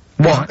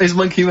 What? Right. His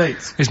monkey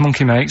mates? His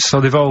monkey mates, so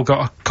they've all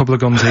got a couple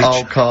of guns each.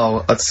 Oh,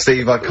 Karl,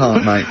 Steve, I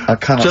can't, mate. I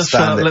cannot Just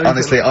stand it.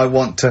 Honestly, I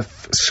want to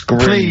scream.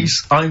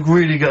 Please, I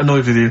really get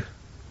annoyed with you.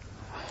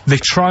 They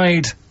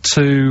tried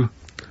to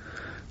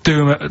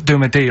do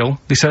him a deal.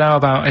 They said, how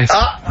about if...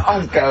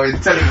 I'm going,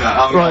 tell him that.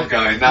 I'm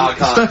going. No, I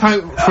can't. Step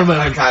out for a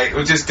moment. Okay,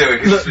 we'll just do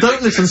it. Look,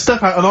 don't listen,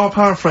 step out and I'll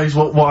paraphrase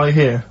what I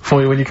hear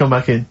for you when you come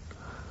back in.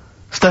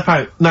 Step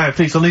out. Now,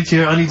 please, I need to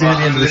hear the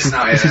end of this.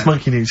 This is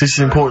Monkey News. This is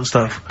important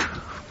stuff.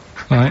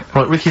 Right.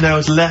 Right, Ricky now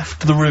has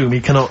left the room.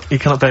 He cannot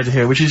bear to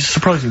hear, which is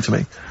surprising to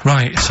me.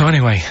 Right, so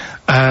anyway,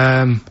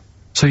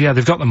 so yeah,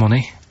 they've got the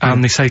money,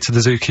 and they say to the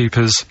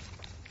zookeepers,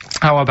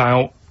 how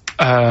about,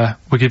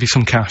 we give you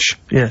some cash?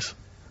 Yes.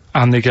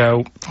 And they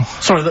go...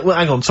 Sorry,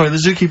 hang on, sorry, the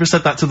zookeeper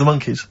said that to the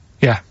monkeys?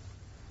 Yeah.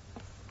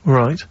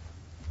 Right.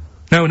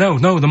 No,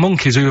 the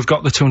monkeys who have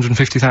got the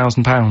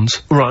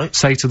 £250,000... Right.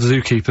 ...say to the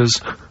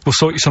zookeepers, we'll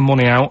sort you some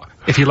money out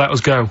if you let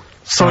us go.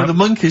 Sorry, the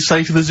monkeys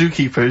say to the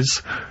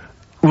zookeepers,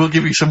 we'll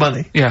give you some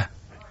money? Yeah.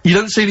 You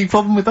don't see any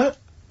problem with that?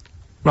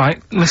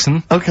 Right,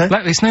 listen. Okay.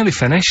 It's nearly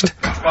finished.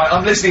 Right,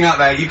 I'm listening out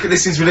there.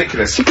 This is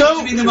ridiculous. What do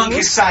you mean the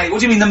monkeys say? What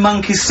do you mean the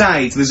monkeys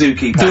say to the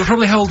zookeeper? They were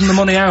probably holding the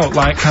money out,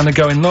 like, kind of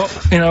going, look,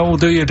 you know, we'll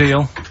do your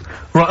deal.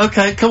 Right,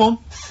 okay, come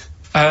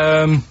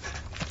on.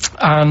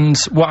 And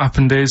what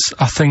happened is,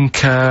 I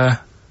think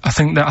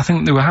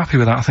they were happy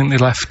with that. I think they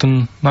left,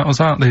 and that was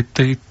that.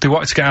 They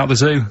wanted to get out of the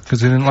zoo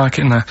because they didn't like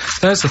it in there.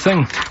 There's the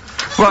thing.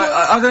 Right,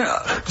 I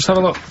don't. Just have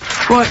a look.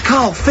 Right,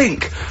 Karl,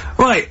 think.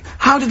 Right,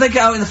 how did they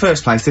get out in the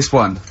first place? This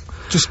one.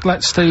 Just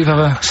let Steve have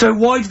a... So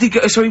why did he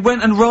go? So he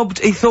went and robbed.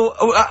 He thought.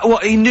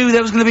 What? He knew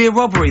there was going to be a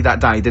robbery that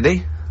day, did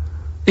he?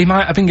 He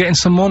might have been getting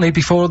some money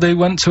before they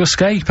went to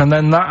escape, and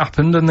then that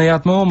happened, and they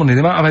had more money.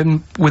 They might have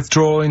been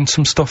withdrawing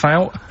some stuff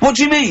out. What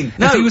do you mean?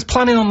 No. If he was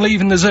planning on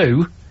leaving the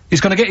zoo,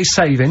 he's going to get his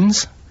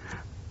savings.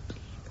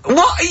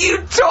 What are you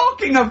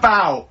talking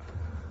about?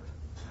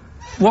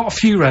 What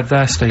have you read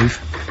there, Steve?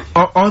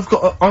 I've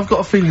got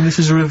a feeling this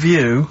is a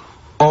review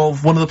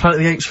of one of the Planet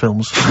of the Apes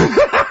films.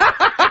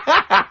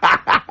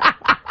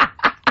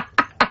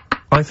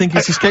 I I think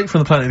it's Escape from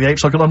the Planet of the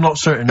Apes. I'm not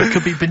certain. It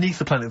could be Beneath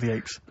the Planet of the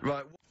Apes.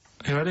 Right.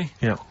 You ready?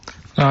 Yeah.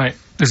 Right.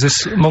 There's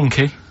this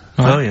monkey.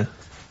 Right? Oh yeah.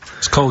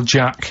 It's called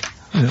Jack.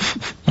 Yeah.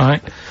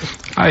 Right.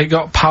 I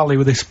got pally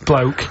with this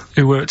bloke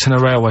who worked in a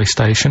railway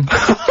station.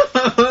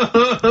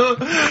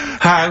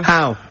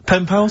 How?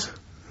 Pen pals?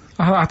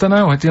 I don't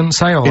know. I didn't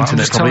say all that. I'm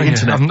Internet, just probably. telling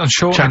Internet. you. I'm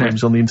shortening Chat it.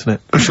 rooms on the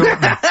internet.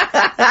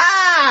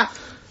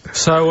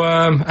 So,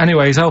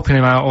 anyway, he's helping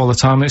him out all the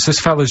time. It's this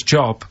fella's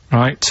job,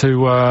 right,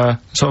 to,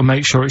 sort of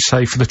make sure it's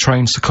safe for the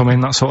trains to come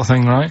in, that sort of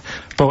thing, right?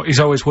 But he's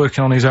always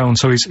working on his own,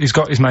 so he's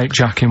got his mate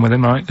Jack in with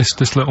him, right,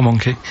 this little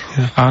monkey.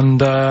 Yeah. And,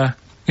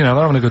 you know,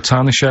 they're having a good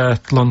time. They share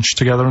lunch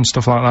together and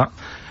stuff like that.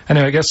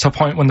 Anyway, it gets to a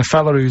point when the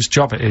fella whose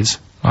job it is,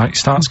 right,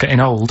 starts getting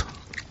old,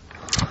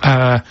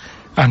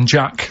 and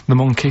Jack, the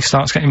monkey,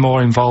 starts getting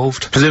more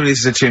involved. Presumably this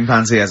is a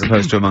chimpanzee as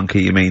opposed to a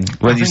monkey, you mean?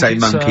 When you say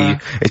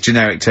monkey, it's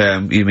generic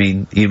term, you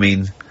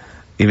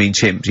mean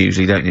chimp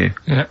usually, don't you?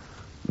 Yeah.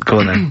 Go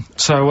on then.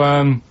 So,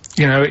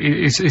 you know,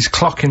 he's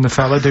clocking the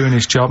fella doing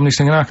his job, and he's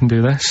thinking, I can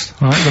do this,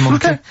 right, the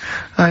monkey.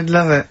 I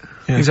love it.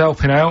 Yeah. He's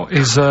helping out,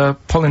 he's,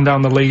 pulling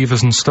down the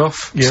levers and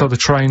stuff, so the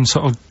train's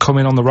sort of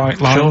coming on the right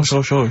lines.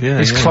 Sure, yeah.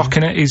 He's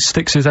clocking it, he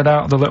sticks his head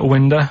out the little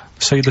window,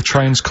 see the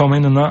trains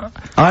coming and that.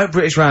 I hope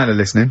British Rand are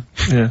listening.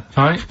 Yeah.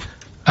 Right?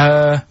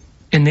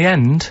 In the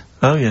end,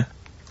 Oh yeah.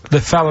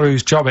 the fella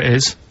whose job it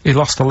is, he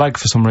lost a leg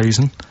for some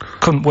reason,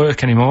 couldn't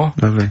work anymore,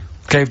 Lovely.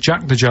 gave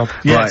Jack the job.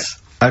 Yes.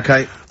 Right.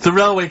 Okay. The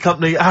railway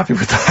company are happy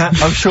with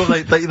that. I'm sure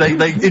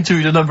they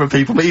interviewed a number of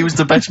people, but he was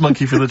the best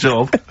monkey for the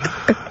job.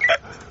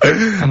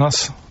 And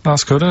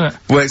that's good, isn't it?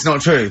 Well, it's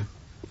not true.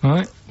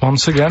 Right?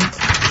 Once again.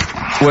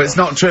 Well, it's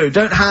not true.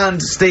 Don't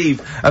hand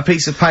Steve a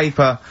piece of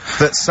paper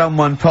that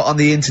someone put on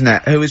the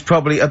internet who is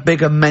probably a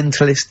bigger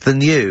mentalist than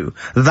you.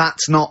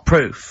 That's not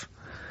proof.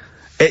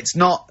 It's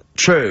not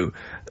true.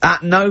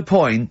 At no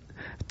point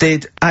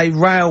did a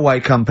railway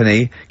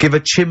company give a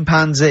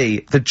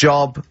chimpanzee the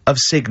job of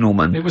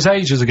signalman. It was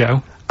ages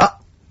ago.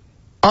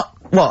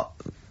 What?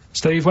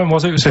 Steve, when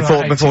was it? It was Before-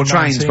 like before 18,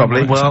 trains, 19,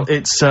 probably. wasn't Well,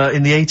 it's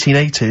in the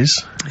 1880s.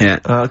 Yeah.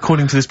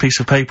 According to this piece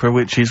of paper,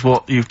 which is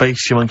what you've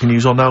based your monkey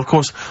news on. Now, of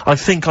course, I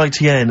think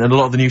ITN and a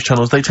lot of the news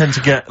channels, they tend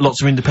to get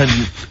lots of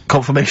independent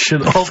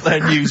confirmation of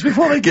their news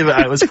before they give it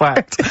out as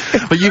fact.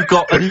 But you've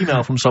got an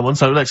email from someone,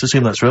 so let's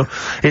assume that's real.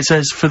 It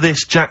says, for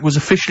this, Jack was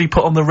officially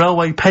put on the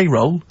railway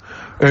payroll,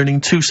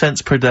 earning 2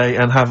 cents per day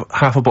and have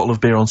half a bottle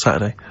of beer on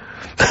Saturday.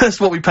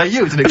 That's what we pay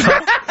you, isn't it,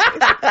 Karl?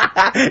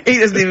 He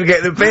doesn't even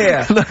get the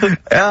beer.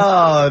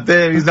 Oh,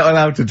 dear, he's not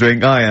allowed to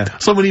drink, are you?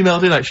 Someone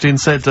emailed in actually and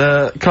said,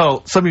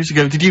 Karl, some years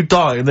ago, did you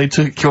die? And they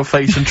took your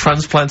face and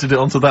transplanted it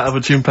onto that of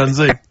a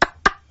chimpanzee.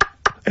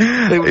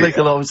 It would make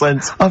a lot of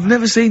sense. I've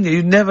never seen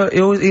you.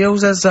 He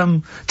always has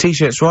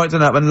t-shirts right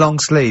done up and long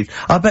sleeve.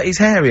 I bet he's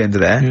hairy under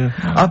there.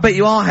 Yeah. I bet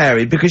you are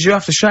hairy because you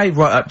have to shave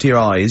right up to your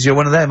eyes. You're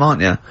one of them,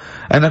 aren't you?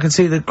 And I can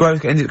see the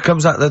growth, and it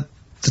comes out the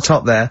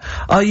top there.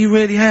 Are you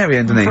really hairy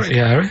underneath? Pretty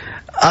hairy.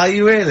 Are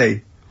you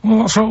really?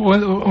 Well, what's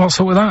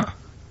up with that?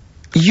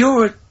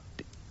 You're a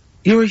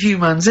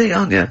humanzee,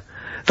 aren't you?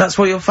 That's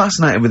why you're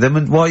fascinated with them,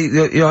 and why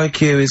your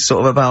IQ is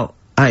sort of about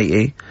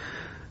 80.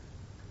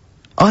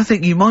 I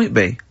think you might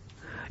be.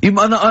 I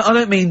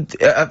don't mean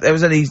there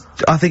was any.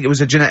 I think it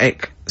was a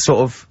genetic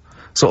sort of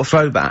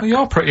throwback. Well,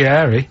 you're pretty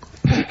hairy.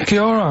 Look at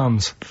your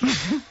arms.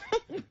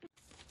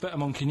 Bit of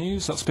monkey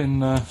news that's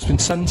been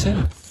sent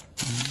in.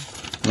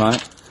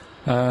 Right.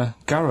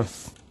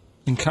 Gareth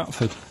in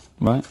Catford.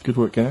 Right. Good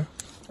work, Gareth.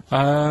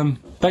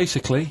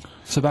 Basically,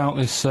 it's about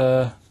this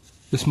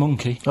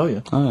monkey Oh, yeah.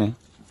 Oh yeah.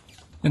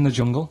 in the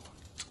jungle.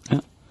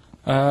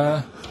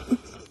 Yeah.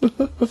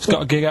 It's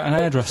got a gig at an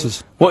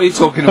hairdresser's. What are you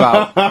talking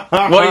about? What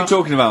are you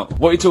talking about?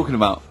 What are you talking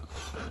about?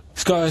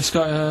 It's got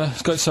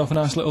itself a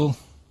nice little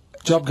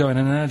job going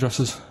in an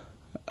hairdresser's.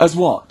 As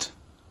what?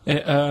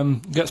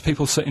 It gets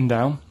people sitting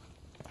down,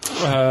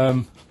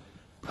 and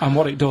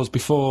what it does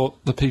before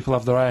the people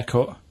have their hair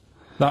cut,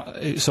 that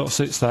it sort of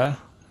sits there,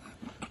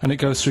 and it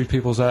goes through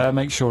people's hair,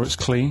 makes sure it's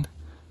clean,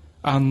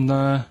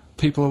 and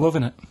people are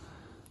loving it.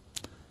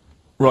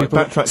 Right, People-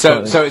 backtrack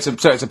So slightly.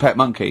 it's a pet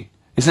monkey.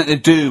 It's nothing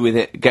to do with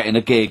it getting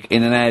a gig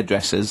in an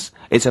hairdresser's.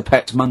 It's a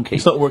pet monkey.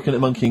 It's not working at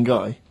Monkey and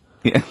Guy.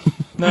 Yeah.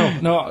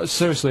 No,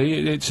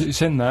 seriously,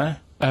 it's in there.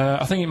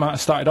 I think it might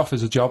have started off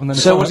as a job, and then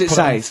So what does it put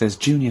say? on- It says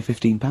junior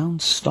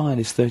 £15,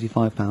 stylist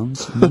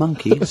 £35,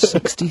 monkey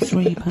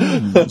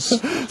 £63.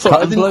 So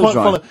I didn't quite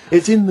follow.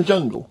 It's in the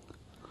jungle.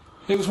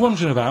 It was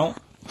wandering about.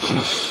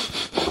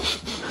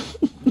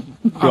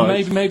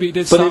 Right. And maybe it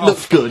did But start it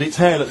looks off. good, its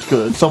hair looks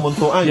good. Someone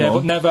thought, hang Yeah, on.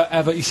 but never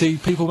ever. You see,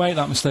 people make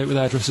that mistake with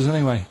hairdressers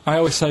anyway. I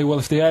always say, well,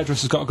 if the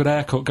hairdresser's got a good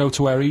haircut, go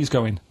to where he's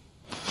going,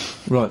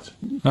 Right.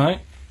 right?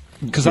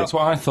 Because that's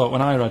what I thought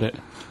when I read it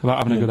about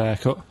having a good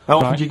haircut. How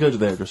often right? do you go to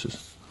the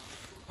hairdressers?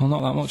 Well,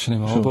 not that much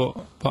anymore,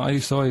 Sure. but I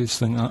used to always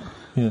think that.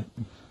 Yeah.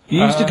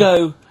 You used to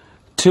go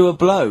to a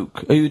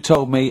bloke who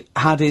told me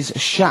had his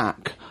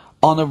shack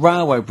on a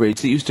railway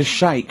bridge that used to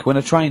shake when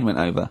a train went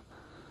over.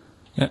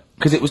 Yeah.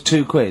 Because it was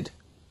 £2.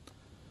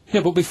 Yeah,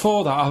 but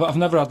before that, I've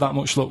never had that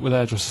much luck with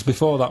hairdressers.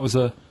 Before that was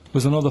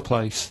another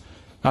place,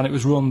 and it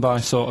was run by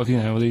sort of, you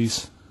know,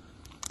 these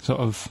sort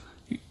of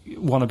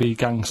wannabe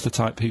gangster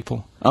type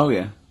people. Oh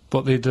yeah.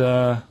 But they'd,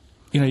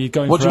 you know, you'd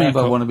go in What for do a you mean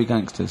by haircut. wannabe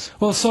gangsters?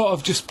 Well, sort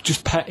of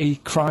just petty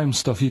crime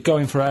stuff. You'd go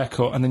in for a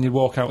haircut and then you'd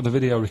walk out with a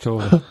video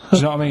recorder. Do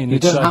you know what I mean? You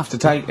don't have to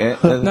take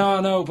it.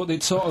 No, but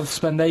they'd sort of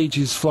spend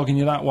ages flogging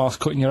you that whilst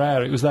cutting your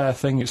hair. It was their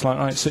thing. It's like,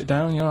 right, sit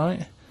down, you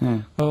alright?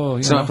 Yeah. Oh,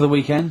 you So know. for the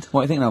weekend,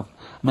 what are you thinking of?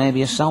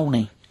 Maybe a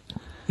Sony.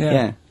 Yeah.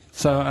 Yeah.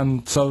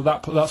 So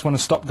that's when I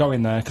stopped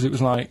going there, because it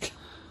was like,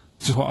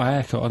 just what a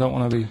haircut. I don't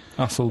want to be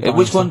hassled. by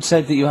Which some- one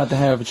said that you had the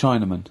hair of a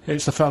Chinaman?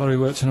 It's the fella who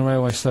works in a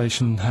railway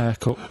station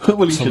haircut.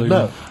 Well, you should saloon.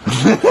 know.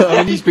 I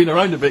mean, he's been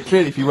around a bit,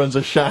 clearly, if he runs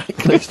a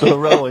shack next to a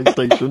railway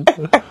station.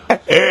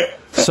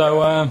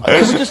 So,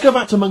 Can we just go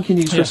back to Monkey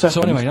News for yeah, a second?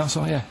 so anyway, that's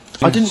all, yeah.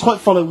 I didn't quite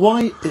follow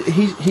why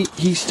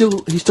he's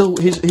still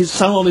his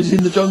salon is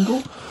in the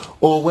jungle,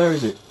 or where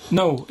is it?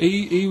 No,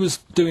 he was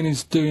doing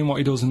what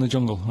he does in the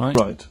jungle, right?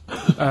 Right.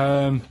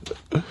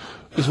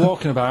 He's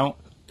walking about,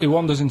 he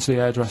wanders into the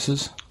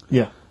hairdressers.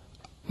 Yeah.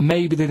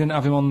 Maybe they didn't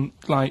have him on,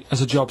 like,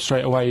 as a job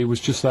straight away, he was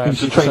just there. He was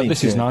People training, said,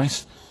 this is yeah.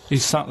 nice.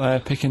 He's sat there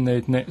picking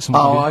the knits and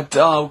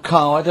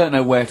Carl, I don't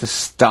know where to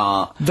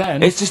start.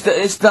 Then- it's just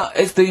it's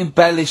the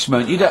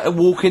embellishment. You don't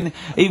walk in.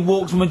 He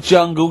walked from a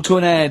jungle to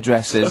an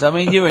hairdresser's. I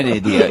mean, you're an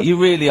idiot. You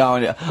really are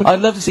an idiot. I'd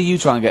love to see you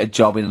try and get a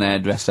job in an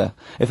hairdresser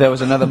if there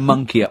was another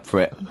monkey up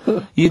for it.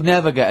 You'd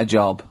never get a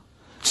job.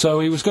 So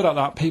he was good at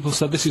that. People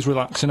said this is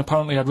relaxing.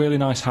 Apparently he had really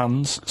nice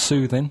hands,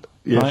 soothing,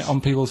 Yes. right, on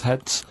people's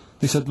heads.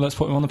 They said, let's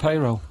put him on the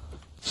payroll.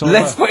 So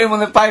Let's put him on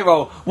the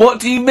payroll.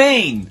 What do you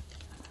mean?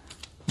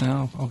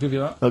 Yeah, I'll give you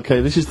that.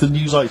 Okay, this is the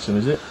news item,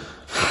 is it?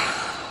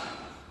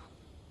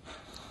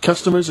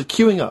 Customers are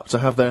queuing up to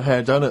have their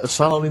hair done at a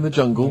salon in the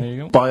There you jungle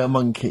go. by a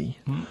monkey.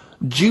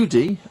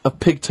 Judy, a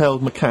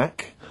pig-tailed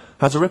macaque,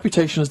 has a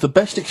reputation as the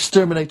best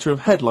exterminator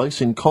of head lice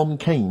in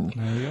Compilkington.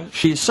 There you go.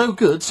 She is so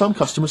good, some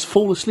customers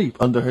fall asleep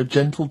under her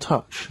gentle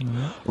touch.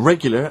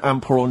 Regular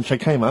Amperon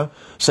Chekema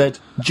said,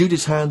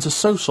 Judy's hands are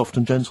so soft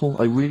and gentle,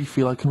 I really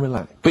feel I can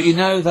relax. But you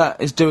know that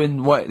it's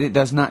doing what it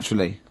does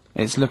naturally.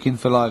 It's looking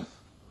for like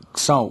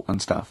salt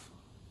and stuff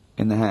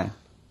in the hair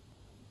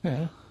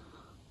Yeah.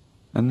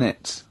 and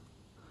nits.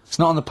 It's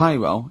not on the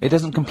payroll. It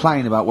doesn't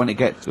complain about when it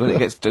gets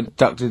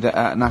deducted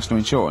at national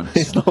insurance.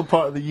 It's not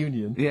part of the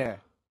union. Yeah.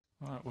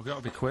 Right, we've got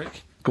to be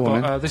quick. Go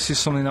on, But this is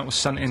something that was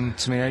sent in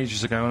to me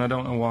ages ago, and I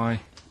don't know why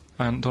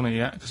I haven't done it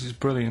yet, because it's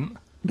brilliant.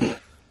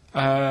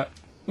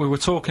 We were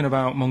talking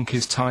about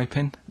monkeys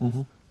typing,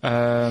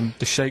 the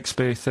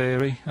Shakespeare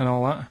theory and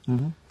all that.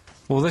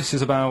 Well, this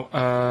is about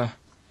a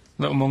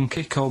little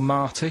monkey called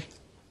Marty,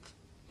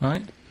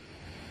 right?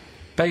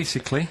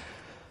 Basically,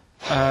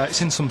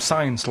 it's in some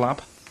science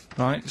lab,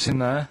 right? It's in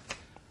there.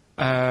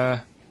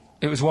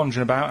 It was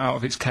wandering about out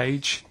of its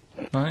cage,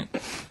 right?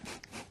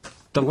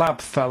 The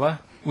lab fella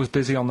was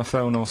busy on the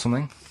phone or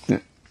something, Yeah.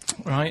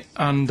 right?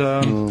 And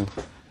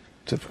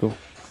Typical.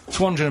 it's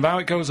wandering about.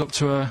 It goes up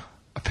to a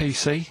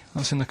PC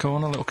that's in the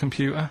corner, a little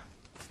computer.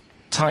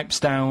 Types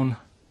down,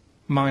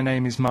 "My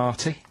name is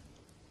Marty."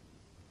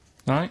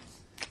 Right?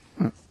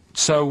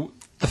 So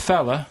the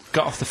fella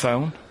got off the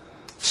phone,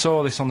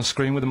 saw this on the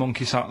screen with the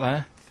monkey sat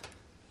there,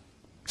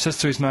 says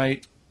to his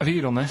mate, "Have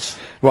you done this?"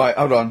 Right,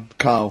 hold on,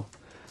 Carl.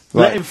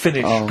 Let Right. him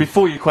finish. Oh.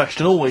 Before you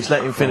question, always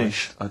let him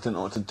finish. I don't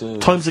know what to do.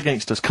 Time's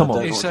against us, come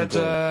on. He what said,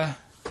 to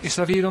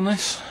 "Have you done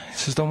this?" He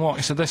says, "Done what?"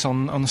 He said, "This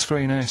on the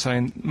screen here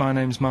saying, 'My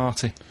name's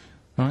Marty.'"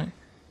 Right?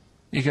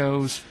 He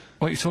goes,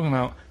 "What are you talking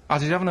about?"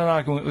 As he's having an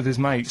argument with his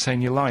mate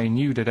saying, "You're lying,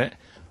 you did it,"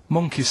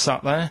 monkey's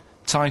sat there,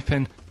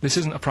 typing, "This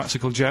isn't a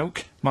practical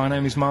joke, my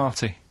name is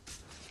Marty."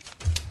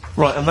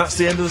 Right, and that's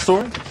the end of the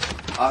story?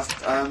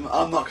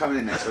 I'm not coming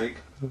in next week.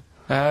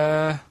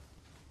 I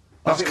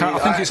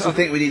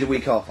think we need a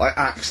week off. I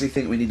actually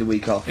think we need a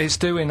week off. It's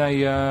doing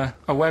a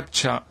web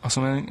chat or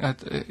something.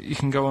 You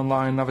can go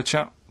online and have a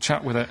chat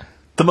with it.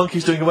 The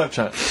monkey's doing a web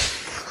chat.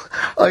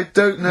 I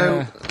don't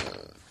know.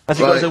 Has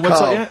he got his own Right, website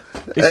Carl. yet?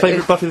 His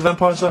favourite Buffy the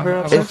Vampire Slayer Have a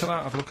look episode? at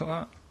that. Have a look at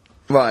that.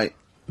 Right.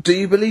 Do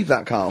you believe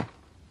that, Carl?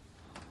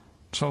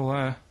 It's all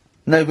there.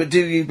 No, but do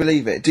you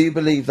believe it? Do you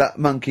believe that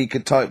monkey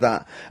could type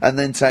that and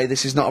then say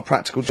this is not a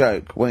practical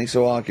joke when he's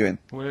still arguing?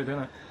 Weird,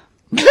 isn't it?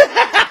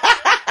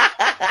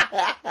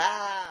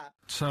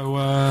 So,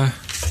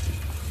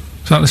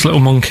 is that this little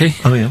monkey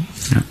Oh,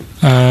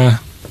 yeah.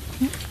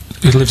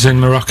 who lives in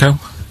Morocco?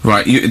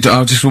 Right,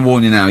 I'll just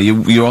warn you now,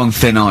 you're on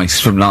thin ice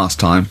from last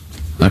time,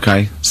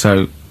 okay?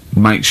 So,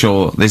 make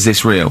sure, is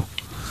this real?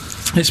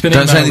 It's been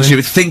Don't say anything emailed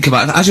in. stupid, think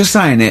about it. As you're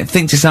saying it,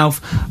 think to yourself,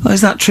 oh,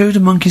 is that true? Do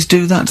monkeys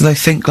do that? Do they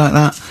think like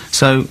that?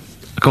 So,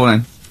 go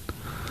on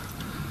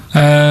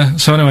then.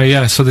 So anyway,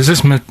 yeah, so there's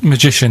this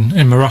magician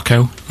in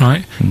Morocco,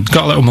 right? He's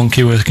got a little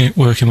monkey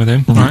working with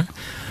him, right?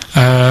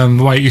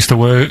 The way it used to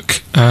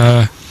work,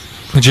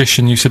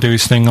 magician used to do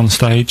his thing on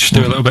stage,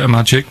 do a little bit of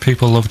magic,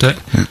 people loved it.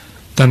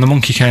 Then the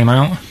monkey came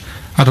out,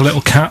 had a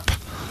little cap,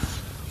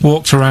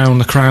 walked around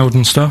the crowd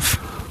and stuff,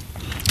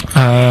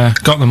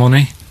 got the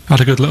money, had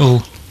a good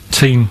little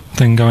team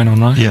thing going on,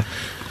 right? Yeah.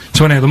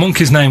 So anyway, the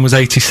monkey's name was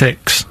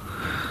 86.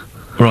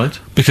 Right.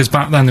 Because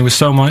back then there was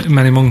so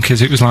many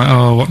monkeys, it was like,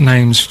 oh, what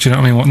names, do you know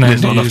what I mean, what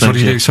names do you use, what do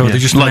you do, so they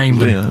just named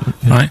them,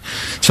 right?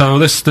 So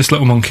this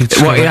little monkey...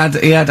 What,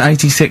 he had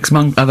 86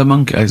 other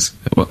monkeys?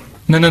 What?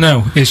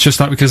 No, it's just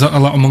that because a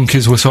lot of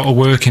monkeys were sort of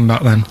working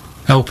back then,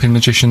 helping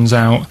magicians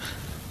out,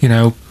 you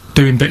know,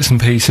 doing bits and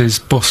pieces,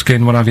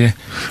 busking, what have you.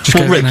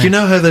 Well, Rick, you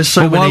know how there's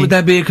so many... why would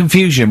there be a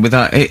confusion with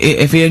that?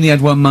 If he only had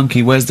one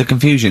monkey, where's the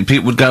confusion?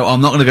 People would go, oh, I'm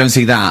not going to go and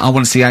see that, I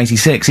want to see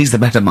 86, he's the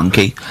better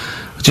monkey.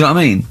 Do you know what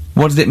I mean?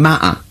 What does it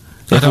matter?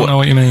 I don't know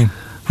what you mean.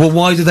 Well,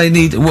 why do they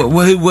need...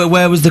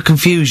 where was the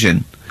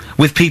confusion?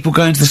 With people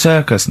going to the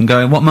circus and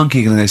going, what monkey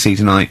are you going to see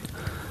tonight?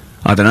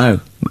 I don't know.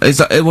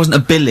 It wasn't a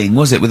billing,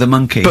 was it, with a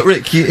monkey? But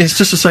Rick, it's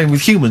just the same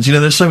with humans. You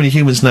know, there's so many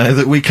humans now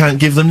that we can't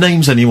give them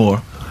names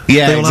anymore.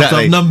 Yeah, they all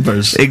exactly. have to have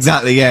numbers.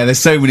 Exactly, yeah, there's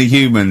so many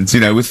humans,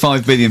 you know, with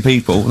 5 billion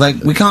people,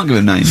 we can't give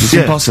them names, it's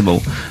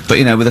impossible. But,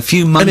 you know, with a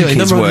few monkeys anyway,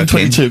 number working...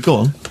 122, go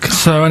on.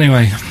 So,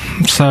 anyway,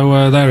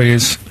 there he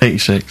is.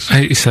 86.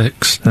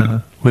 86.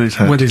 With his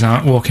hat. With his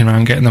hat, walking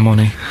around getting the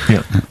money.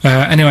 Yeah.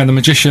 Anyway, the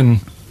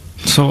magician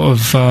sort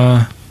of,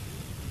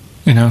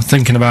 you know,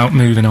 thinking about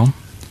moving on.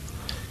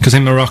 Because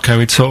in Morocco,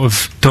 he'd sort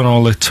of done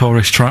all the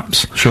tourist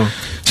traps. Sure.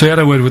 So he had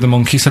a word with the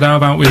monkey, said, how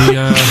about we...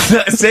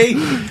 See?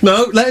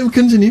 No, let him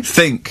continue.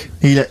 Think.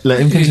 Let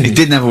him continue. He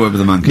didn't have a word with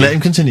the monkey. Let him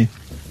continue.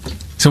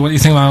 So what do you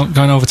think about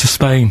going over to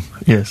Spain?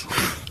 Yes.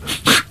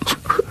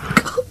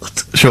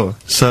 Sure.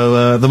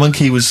 So, the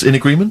monkey was in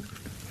agreement?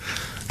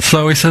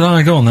 So he said,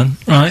 go on then.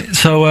 Right,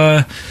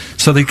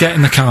 so they get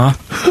in the car,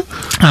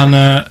 and,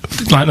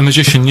 like, the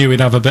magician knew he'd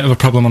have a bit of a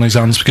problem on his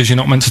hands, because you're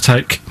not meant to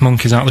take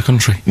monkeys out of the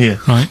country. Yeah.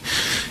 Right?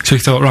 So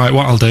he thought, right,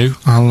 what I'll do,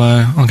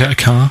 I'll get a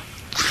car,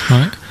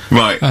 right?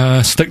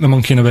 Right. Stick the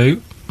monkey in a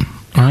boot,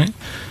 right?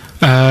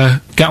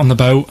 Get on the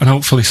boat, and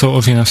hopefully sort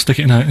of, you know, stick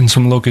it in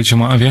some luggage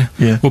and what have you.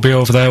 Yeah. We'll be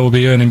over there, we'll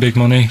be earning big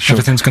money, Sure.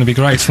 everything's going to be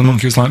great. So the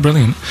monkey was like,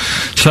 brilliant.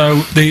 So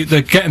they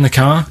get in the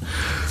car,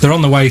 they're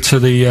on the way to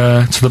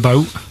the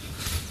boat,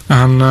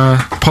 and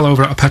pull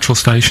over at a petrol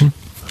station.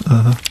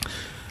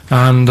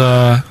 And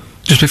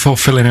just before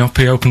filling it up,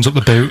 he opens up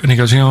the boot and he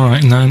goes, "You all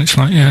right?" And it's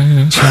like,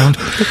 yeah, it's sound.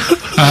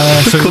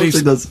 So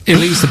he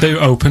leaves the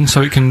boot open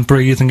so it can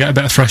breathe and get a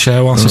bit of fresh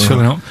air whilst it's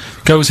filling up.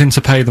 Goes in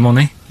to pay the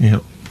money.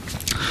 Yep.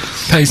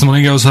 Pays the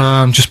money. Goes,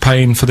 "I'm just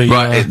paying for the."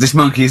 Right, this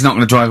monkey is not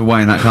going to drive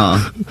away in that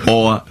car,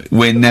 or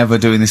we're never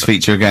doing this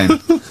feature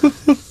again.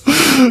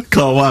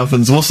 Karl, what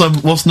happens?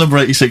 What's number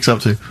 86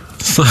 up to?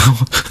 So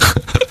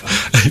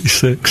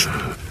 86.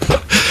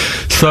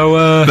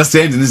 So that's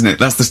the ending, isn't it?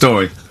 That's the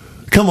story.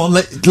 Come on,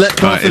 let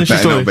Karl finish the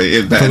story.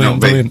 It better not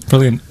be.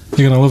 Brilliant.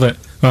 You're gonna love it.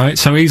 Right,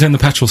 so he's in the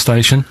petrol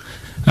station,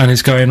 and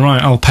he's going,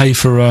 right, I'll pay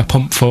for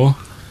pump 4.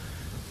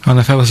 And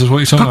the fella says, what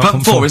are you talking about?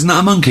 Pump 4, isn't that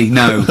a monkey?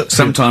 No.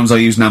 Sometimes I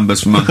use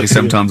numbers for monkeys,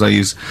 sometimes I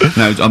use...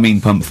 No, I mean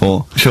pump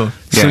 4. Sure.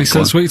 So he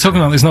says, what are you talking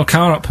about? There's no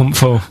car at pump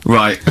 4.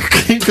 Right.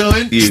 Keep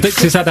going.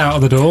 Sticks his head out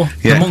of the door.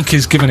 Yeah. The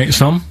monkey's giving it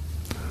some.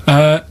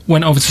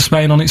 Went over to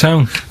Spain on its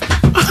own.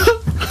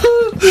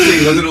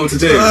 Steve, I don't know what to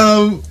do.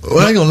 Well,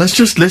 hang on, let's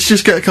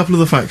just get a couple of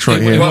the facts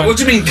right here. What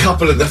do you mean,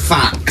 couple of the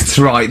facts,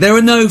 right? There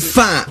are no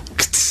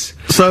facts.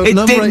 So,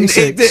 number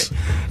 86.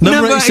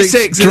 Number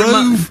 86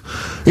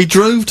 he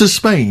drove to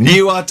Spain.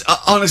 You are...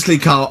 honestly,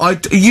 Karl,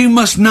 you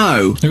must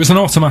know. It was an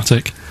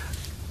automatic.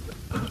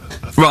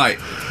 Right.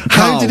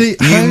 Karl,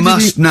 you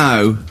must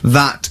know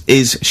that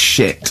is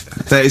shit.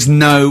 There is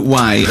no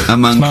way a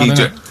monkey...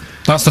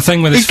 That's the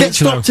thing with this feature, gets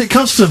stopped at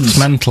customs. It's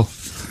mental.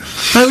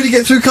 How would he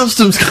get through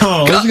customs,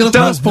 Karl? Has he got a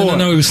passport?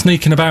 No, he was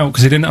sneaking about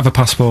because he didn't have a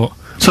passport.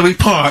 So he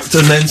parked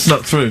and then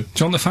snuck through. Do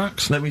you want the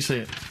facts? Let me see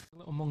it. A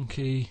little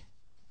monkey,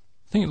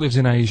 I think it lives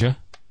in Asia,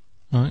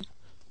 right?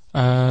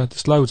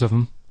 There's loads of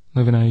them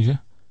live in Asia.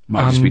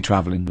 Might just be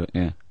travelling, but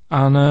yeah.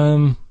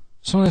 And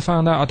something I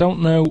found out, I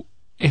don't know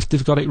if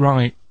they've got it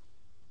right,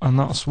 and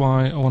that's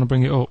why I want to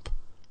bring it up.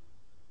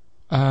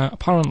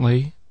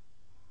 Apparently,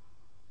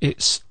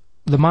 it's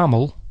the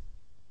mammal,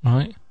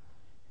 right,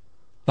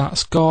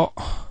 that's got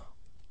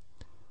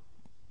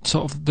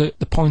sort of the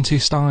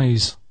pointiest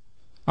eyes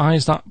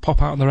that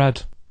pop out of their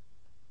head.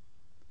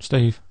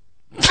 Steve.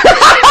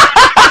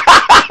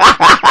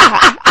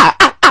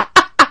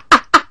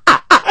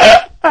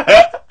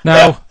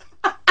 Now,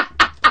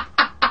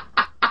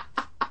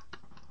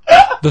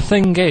 the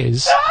thing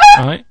is,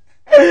 right,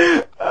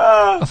 I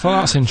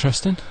thought that's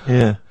interesting.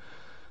 Yeah.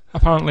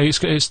 Apparently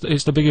it's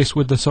the biggest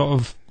with the sort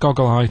of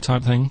goggle eye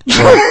type thing.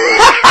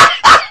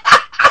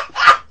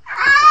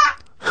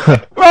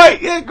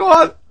 Right, yeah, go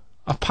on.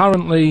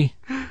 Apparently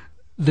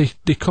they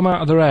come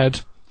out of their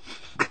head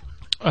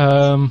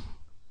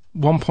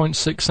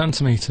 1.6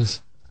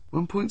 centimetres.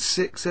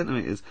 1.6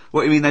 centimetres?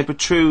 What do you mean, they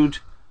protrude?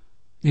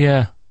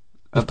 Yeah.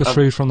 They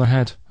protrude from the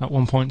head at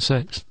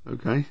 1.6.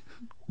 Okay.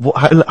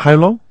 What? How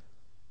long?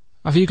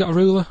 Have you got a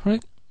ruler,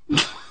 Rick?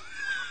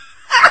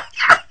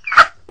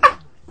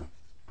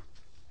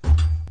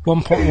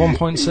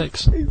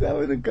 1.6. He's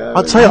having a go.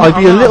 I'd say I'd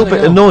be a little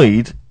bit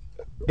annoyed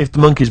if the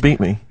monkeys beat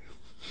me.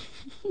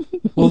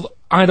 Well,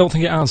 I don't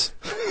think it has.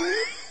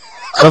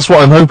 That's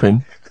what I'm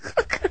hoping.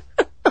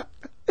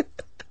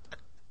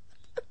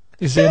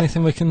 Is there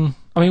anything we can...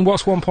 I mean,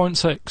 what's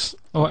 1.6?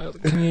 Oh,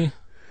 can you...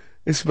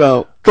 It's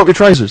about... Drop your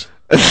trousers.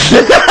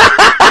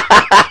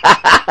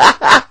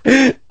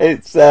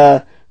 It's,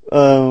 about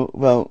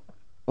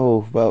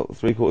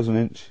 3/4 of an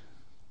inch.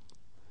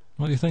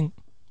 What do you think?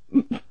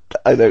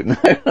 I don't know.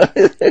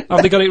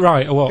 Have they got it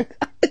right, or what?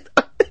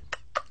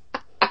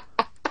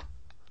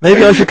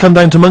 Maybe I should come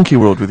down to Monkey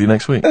World with you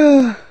next week.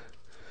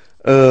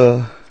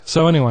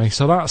 So anyway,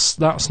 so that's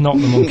not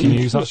the monkey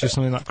news, that's just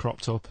something that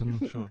cropped up,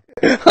 and... Sure.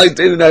 I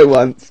do know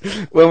once,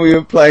 when we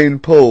were playing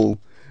pool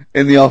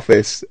in the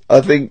office,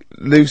 I think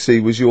Lucy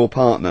was your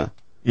partner.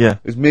 Yeah.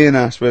 It was me and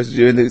Ash versus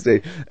you and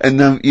Lucy,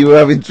 and you were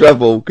having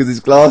trouble because his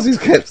glasses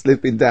kept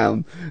slipping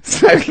down.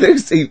 So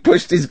Lucy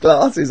pushed his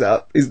glasses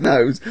up his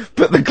nose,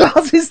 but the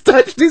glasses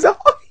touched his eye.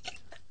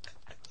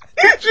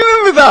 Do you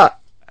remember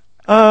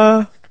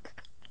that?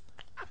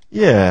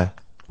 Yeah.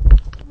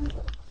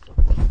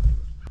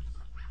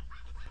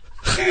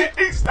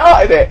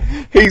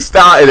 He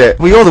started it.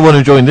 Well, you're the one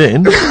who joined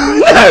in. No,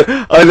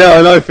 I know,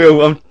 and I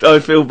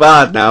feel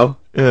bad now.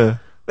 Yeah.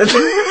 He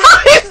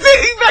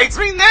makes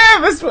me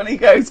nervous when he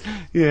goes,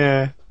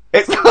 yeah.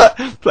 It's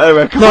like, play a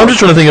record. No, I'm just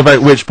trying to think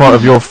about which part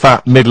of your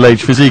fat,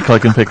 middle-aged physique I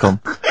can pick on.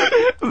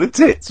 The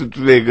tits would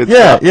be a good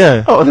Yeah, start.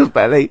 yeah. Oh, the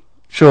belly.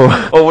 Sure.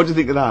 Oh, what do you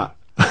think of that?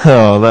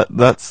 Oh,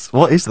 that's...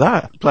 What is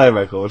that? Play a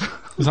record.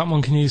 Is that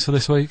monkey news for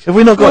this week? Have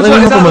we not got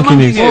any other monkey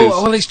news?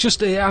 Well, it's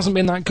just, it hasn't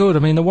been that good. I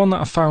mean, the one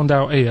that I found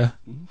out here,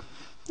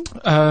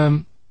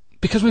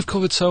 because we've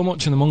covered so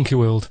much in the monkey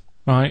world,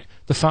 right?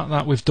 The fact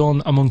that we've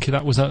done a monkey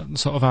that was a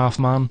sort of half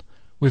man,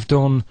 we've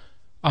done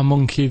a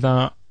monkey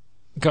that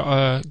got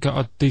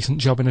a decent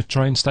job in a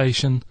train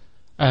station.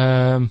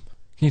 Can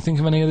you think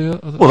of any of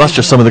the other? Well, that's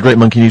just some of the great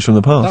monkey news from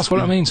the past. That's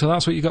what I mean. So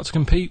that's what you got to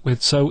compete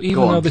with. So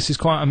even though this is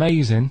quite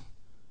amazing,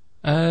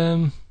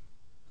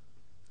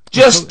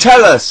 just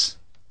tell us.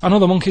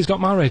 Another monkey's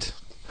got married.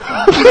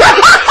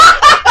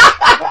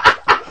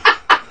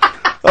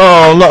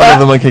 Oh, not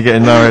another monkey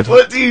getting married.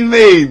 What do you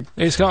mean?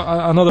 It's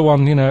got another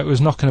one. You know, it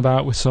was knocking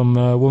about with some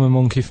woman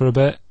monkey for a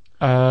bit.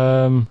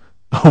 A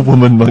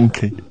woman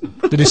monkey.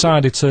 They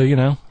decided to, you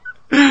know,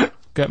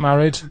 get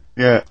married.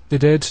 Yeah. They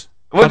did.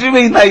 What do you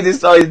mean they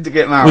decided to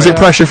get married? Was it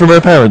pressure from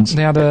her parents?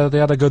 They had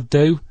a good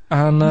do,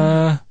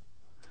 and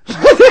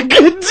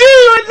Good do.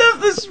 I love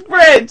the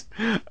spread.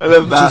 I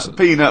love that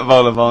peanut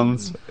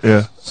vol-au-vents.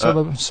 Yeah.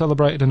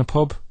 Celebrated in a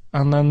pub,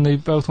 and then they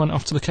both went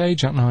off to the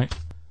cage that night.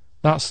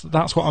 That's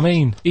what I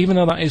mean. Even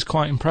though that is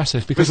quite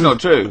impressive, because It's not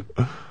true.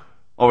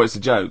 Or it's a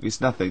joke. It's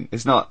nothing.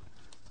 It's not.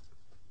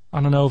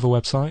 On an Over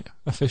website,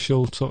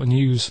 official sort of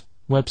news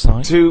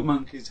website. 2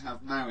 monkeys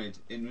have married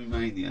in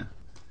Romania.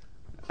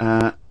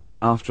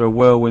 After a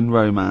whirlwind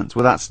romance.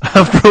 Well, that's...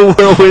 After a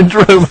whirlwind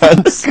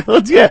romance.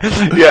 God, yeah.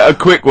 Yeah, a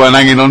quick one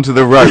hanging onto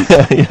the rope.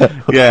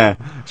 Yeah.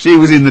 She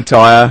was in the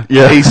tyre.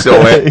 Yeah. He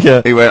saw it.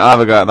 Yeah. He went, I'll have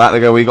a go at that. They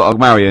go, we got to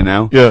marry her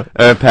now. Yeah.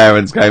 Her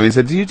parents came and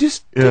said, did you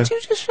just shag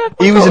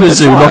my He was in daughter a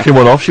zoo tyre?" knocking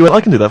one off. She went, I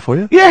can do that for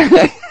you.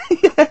 Yeah.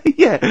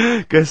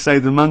 Yeah. Guests say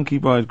the monkey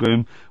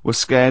bridegroom was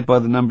scared by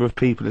the number of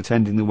people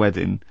attending the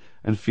wedding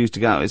and refused to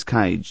get out of his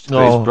cage.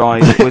 But his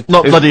bride was,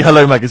 Not bloody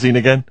Hello Magazine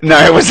again.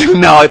 No, it was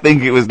no. I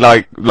think it was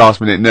like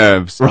last minute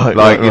nerves. Right,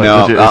 like right, you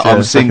know, legit, I'm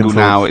yeah, single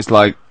second now. thoughts. It's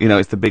like you know,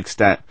 it's the big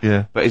step.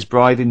 Yeah. But his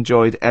bride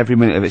enjoyed every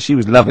minute of it. She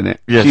was loving it.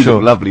 Yeah, she sure,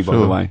 looked lovely, by the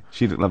sure. way.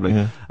 She looked lovely.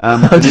 Yeah.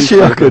 The Did she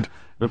look newspaper good?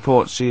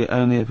 reports she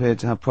only appeared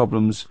to have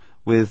problems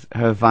with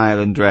her veil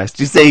and dress.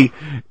 Do you see?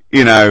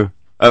 You know,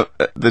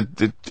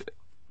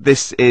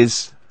 this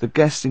is. The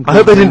guests I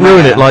hope they didn't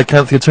ruin it like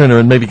Anthea Turner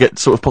and maybe get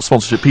sort of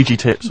sponsorship PG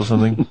tips or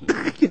something.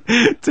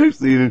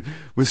 Totally,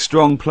 with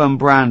strong plum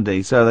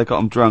brandy, so they got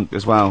them drunk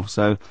as well.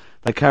 So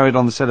they carried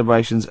on the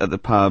celebrations at the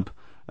pub,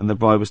 and the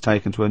bride was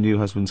taken to her new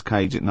husband's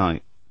cage at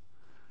night.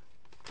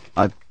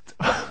 I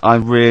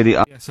really.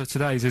 Yeah. So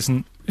today's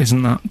isn't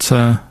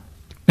that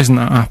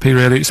happy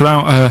really. It's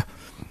about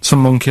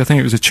some monkey. I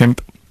think it was a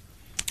chimp.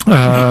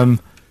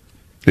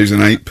 Who's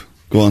an ape?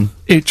 Go on.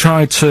 It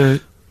tried to.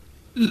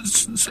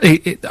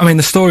 I mean,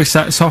 the story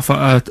sets off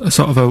at a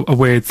sort of a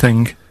weird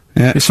thing.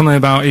 Yeah. It's something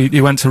about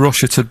he went to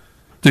Russia to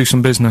do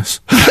some business.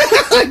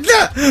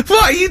 What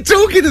are you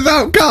talking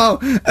about, Carl?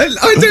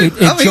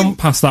 It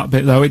jumped past that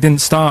bit though. It didn't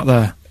start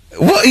there.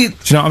 What? Are you... Do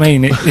you know what I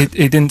mean? It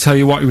didn't tell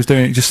you what he was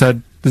doing. It just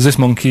said there's this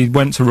monkey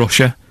went to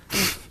Russia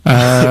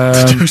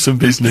to do some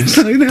business,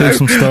 do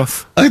some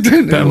stuff. I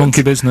don't know. Bit of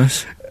monkey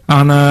business,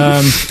 and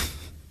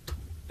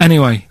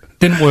anyway,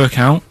 didn't work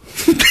out.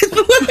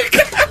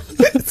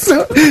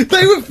 So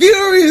they were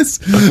furious.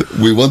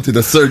 We wanted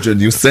a surgeon.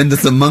 You send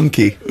us a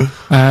monkey.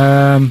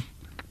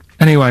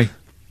 Anyway,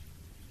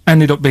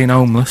 ended up being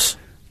homeless.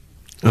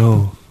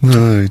 Oh.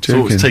 No,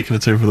 joking. So it's taken a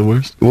turn for the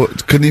worst.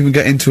 What? Couldn't even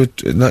get into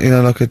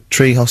like a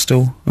tree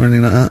hostel or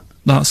anything like that.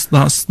 That's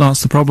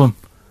the problem.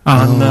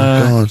 And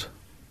God.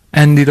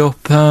 ended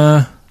up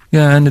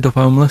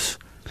homeless.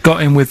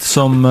 Got in with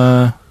some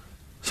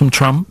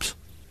tramps.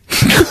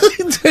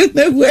 I don't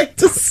know where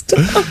to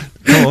start.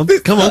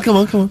 Come on.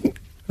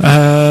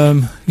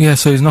 Yeah,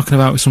 so he's knocking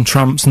about with some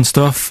tramps and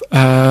stuff.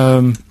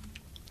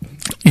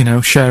 you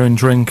know, sharing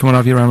drink and what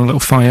have you around a little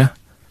fire.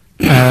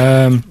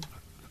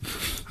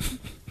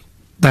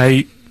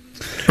 They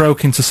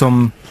broke into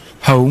some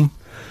home,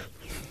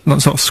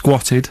 not sort of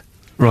squatted.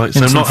 Right,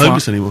 so in some not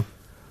homeless flat. anymore.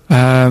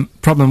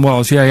 Problem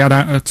was, he had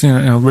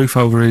a roof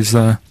over his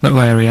little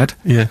area he had.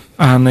 Yeah.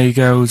 And he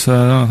goes,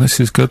 oh, this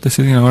is good, this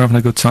is, you know, we're having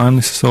a good time,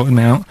 this is sorting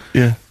me out.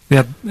 Yeah. He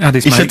had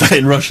his He said mates. that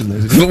in Russian, though.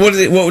 didn't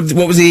he? But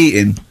what was he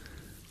eating?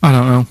 I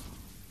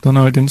don't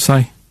know, it didn't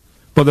say.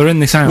 But they're in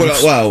this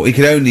house. Well, he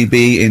could only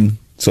be eating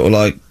sort of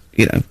like,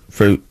 you know,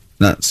 fruit,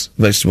 nuts,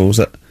 vegetables.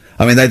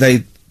 I mean,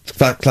 they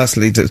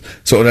classically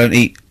sort of don't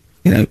eat,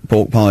 you know,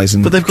 pork pies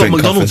and. But they've got drink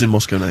McDonald's coffee. in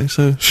Moscow now,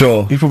 so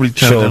Sure. you probably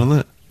chow down on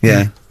that.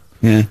 Yeah.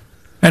 Yeah.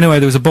 Anyway,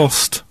 there was a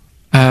bust.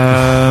 What?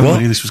 I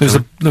knew this was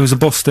There was a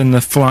bust in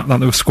the flat that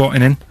they were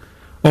squatting in.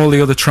 All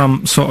the other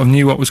tramps sort of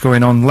knew what was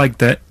going on,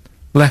 legged it,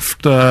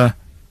 left little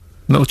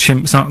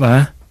chimps out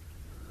there,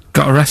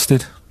 got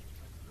arrested.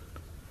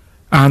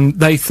 And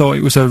they thought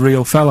it was a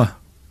real fella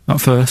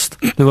at first.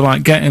 They were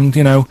like, get him,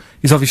 you know,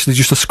 he's obviously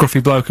just a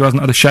scruffy bloke who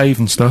hasn't had a shave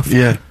and stuff.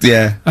 Yeah.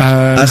 Yeah.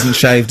 Hasn't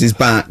shaved his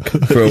back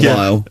for a Yeah.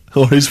 while.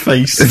 Or his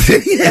face.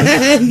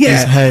 Yeah.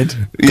 His head.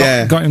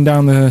 Yeah. Got him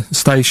down the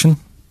station,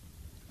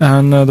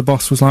 and the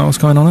boss was like, what's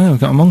going on here? We've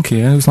got a monkey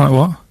here. He was like,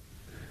 what?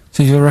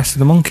 So you arrested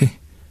the monkey?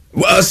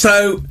 Well,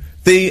 so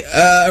the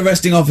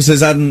arresting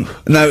officers hadn't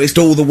noticed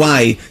all the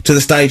way to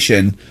the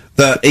station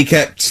that he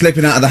kept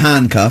slipping out of the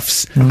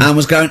handcuffs and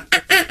was going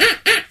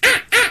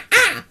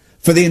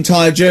for the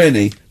entire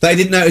journey. They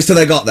didn't notice till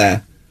they got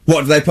there.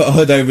 What, did they put a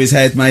hood over his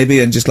head maybe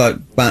and just like,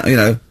 you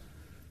know?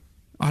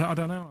 I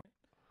don't know.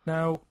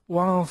 Now,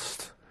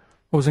 whilst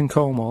I was in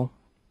Cornwall,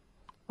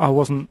 I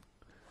wasn't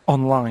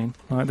online.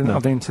 I didn't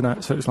have the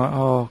internet, so it was like,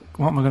 oh,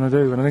 what am I going to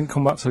do? And I didn't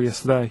come back till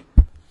yesterday.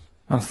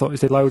 And I thought,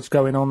 is there loads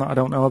going on that I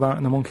don't know about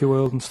in the monkey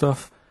world and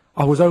stuff?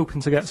 I was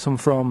hoping to get some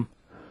from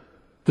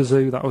the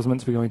zoo that I was meant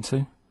to be going to.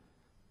 Of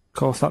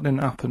course, that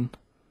didn't happen.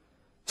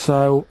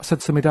 So I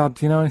said to my dad,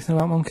 do you know anything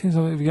about monkeys?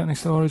 Or have you got any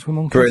stories with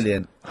monkeys?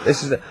 Brilliant.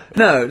 This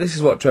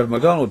is what Trevor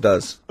McDonald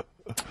does.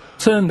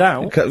 Turned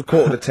out...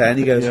 Quarter to 10,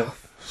 he goes, oh,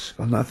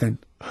 got nothing.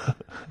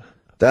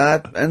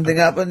 Dad, anything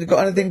happened? You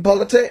got anything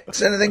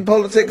politics? Anything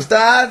politics,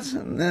 Dad?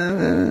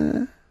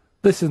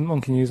 This isn't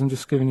monkey news, I'm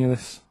just giving you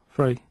this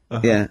free.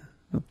 Yeah.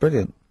 Oh,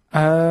 brilliant.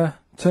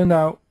 Turned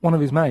out one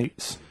of his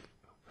mates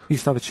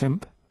used to have a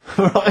chimp.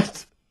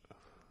 Right.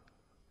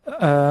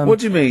 What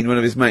do you mean one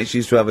of his mates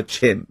used to have a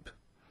chimp?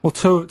 Well,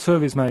 two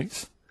of his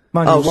mates.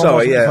 Mind you, Oh, one sorry,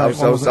 wasn't his yeah, mate,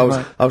 one wasn't his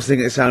mate. I was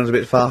thinking it sounds a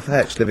bit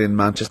far-fetched living in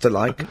Manchester,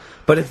 like.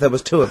 But if there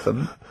was two of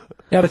them...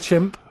 He had a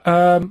chimp,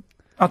 had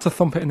to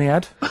thump it in the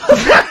head.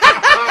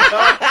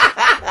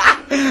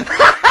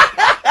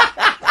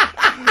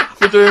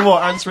 For doing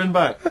what? Answering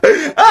back?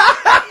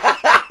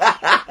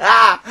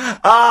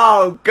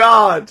 Oh,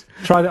 God!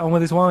 Tried it on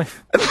with his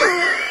wife.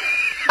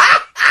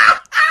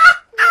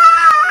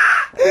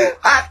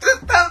 Had to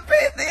thump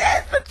it in the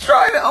head for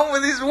trying it on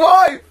with his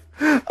wife!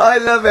 I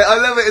love it.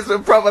 It's a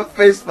proper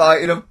fist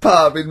fight in a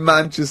pub in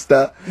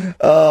Manchester.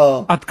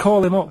 Oh. I'd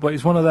call him up, but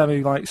he's one of them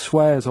who, like,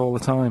 swears all the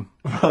time.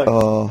 Right.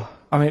 Oh.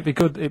 I mean,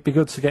 it'd be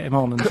good to get him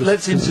on and just...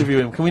 Let's interview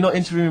him. Can we not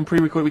interview him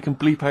pre-record? We can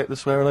bleep out the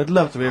swear, and I'd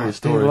love to hear his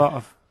do story. a lot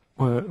of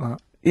work, that.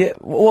 Yeah,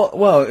 well,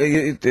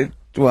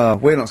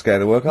 we're not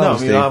scared of work, No, are I we, mean,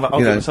 Steve? I'll do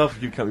You it know. myself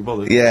if you can't be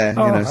bothered. Yeah,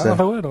 Oh, you know, I'll so... have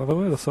a word,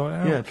 I'll sort it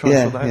out. Yeah, try and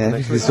sort that out Yeah, next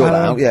if you week. sort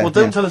that out, yeah. Well,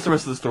 don't yeah. tell us the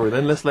rest of the story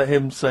then. Let's let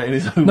him say it in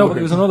his own No, words. but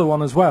there was another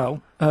one as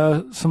well.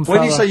 Some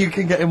When you fella- say you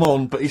can get him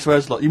on, but he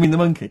swears a lot, you mean the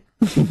monkey?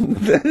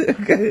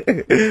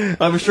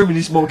 I'm assuming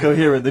he's more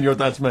coherent than your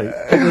dad's mate.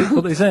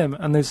 But there's him,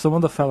 and there's some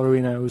other fella who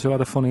he knows who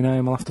had a funny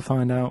name. I'll have to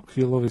find out, because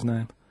you'll love his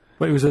name.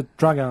 But he was a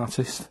drag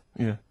artist.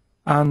 Yeah.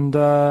 And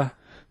I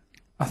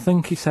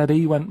think he said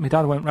my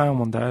dad went round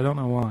one day, I don't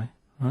know why,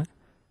 right?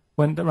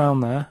 Went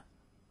round there,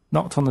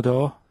 knocked on the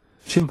door,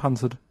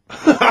 chimpanzeed.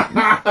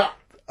 Carl,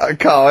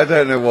 I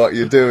don't know what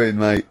you're doing,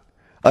 mate.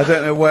 I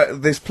don't know where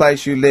this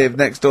place you live.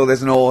 Next door,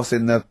 there's an horse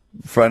in the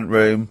front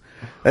room.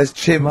 There's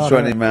chimps Mad,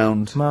 running innit?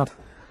 round. Mad.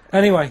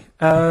 Anyway,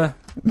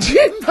 Chimpanzee!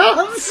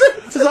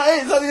 Is that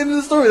it? Is that the end of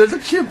the story? There's a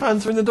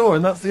chimpanzee in the door,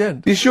 and that's the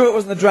end. You sure it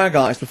wasn't the drag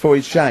artist before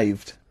he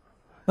shaved?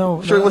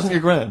 no, Sure, no, it wasn't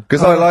your gran.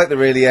 Because I like the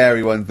really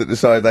airy ones that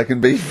decide they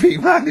can be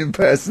female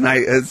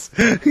impersonators.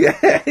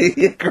 Yeah,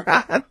 your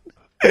gran.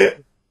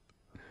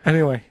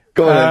 Anyway.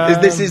 Go on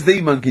then. This is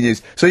the monkey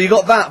news. So you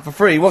got that for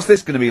free. What's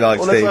this going to be like,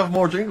 Well, let's Steve? have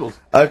more jingles.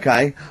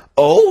 Okay.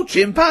 Oh,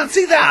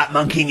 chimpanzee that!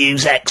 Monkey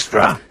news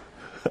extra!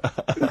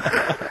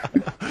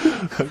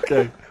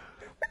 Okay.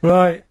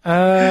 Right,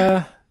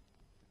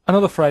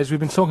 another phrase. We've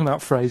been talking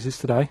about phrases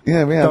today.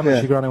 Yeah, we have, Don't touch yeah.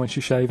 your granny when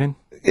she's shaving.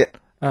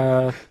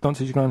 Yeah. Don't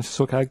teach your granny to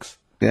suck eggs.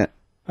 Yeah.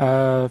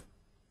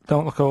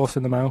 Don't look a horse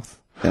in the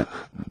mouth. Yeah.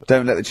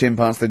 Don't let the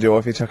chimpanzee the jaw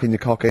if you're tucking your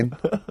cock in.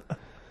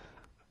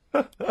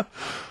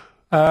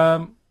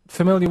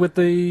 Familiar with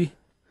the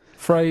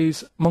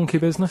phrase monkey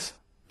business?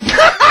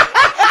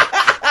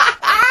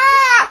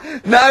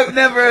 No,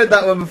 never heard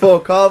that one before,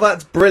 Carl.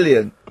 That's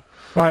brilliant.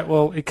 Right,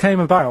 well, it came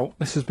about.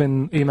 This has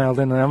been emailed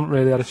in and I haven't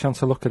really had a chance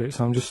to look at it,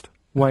 so I'm just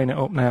weighing it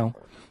up now.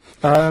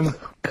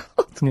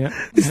 Yeah.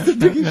 It's the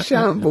biggest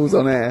shambles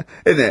on air,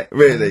 isn't it?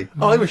 Really?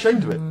 Oh, I'm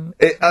ashamed of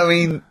it. I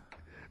mean,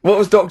 what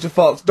was Dr.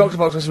 Fox? Dr.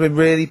 Fox must have been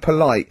really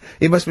polite.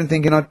 He must have been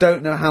thinking, I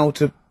don't know how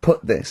to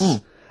put this.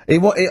 He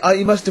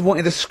must have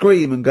wanted to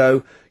scream and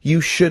go, you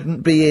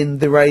shouldn't be in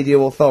the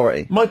radio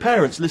authority. My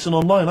parents listen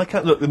online, I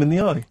can't look them in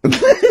the eye.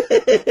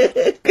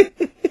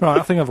 Right,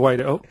 I think I've weighed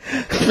it up.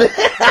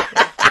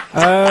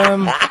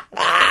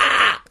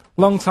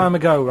 Long time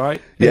ago,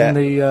 right? Yeah. In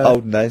the,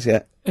 olden days,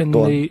 yeah. in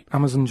Go the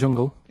Amazon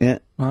jungle, Yeah.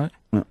 right?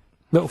 Yeah.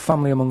 Little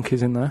family of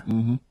monkeys in there,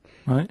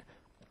 right?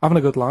 Having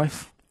a good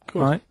life,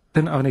 right?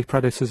 Didn't have any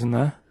predators in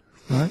there,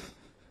 right?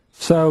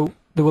 So,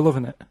 they were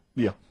loving it.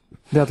 Yeah.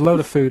 They had a load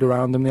of food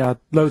around them, they had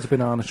loads of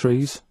banana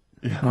trees,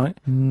 right?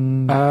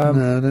 No,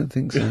 I don't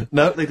think so.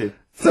 No, they did.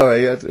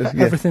 Sorry, yeah.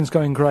 Everything's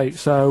going great,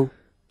 so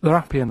they're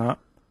happy in that.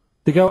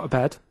 They go to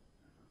bed,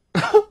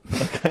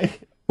 Okay.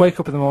 wake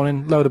up in the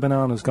morning, load of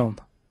bananas gone.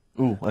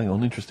 Ooh, hang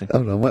on, interesting.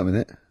 Hold on, wait a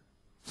minute.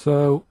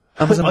 So,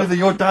 Either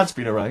your dad's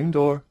been around,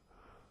 or...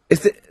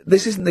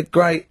 This isn't the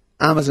great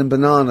Amazon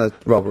banana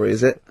robbery,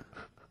 is it?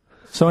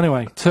 so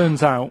anyway,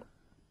 turns out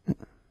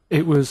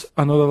it was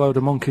another load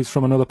of monkeys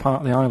from another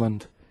part of the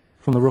island,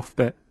 from the rough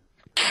bit.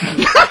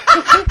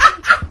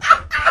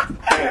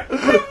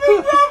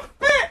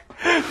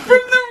 From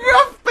the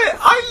rough bit!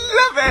 I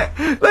love it!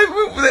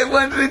 They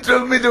went into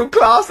a middle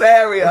class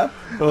area.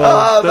 they're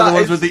the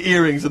ones with the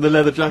earrings and the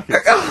leather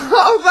jackets.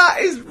 Oh, that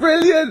is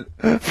brilliant!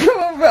 From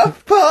a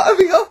rough part of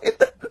the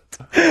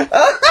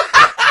island.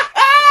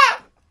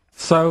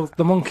 So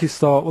the monkeys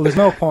thought, well, there's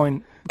no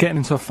point getting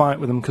into a fight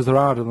with them because they're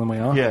harder than we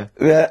are. Yeah,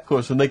 Yeah. of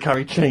course, and they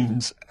carry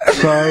chains.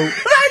 So, I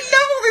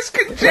love all this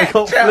conjecture! They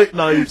got flick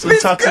knives and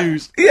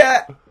tattoos.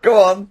 Yeah,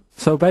 go on.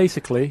 so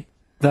basically,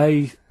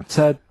 they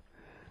said,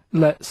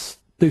 let's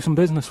do some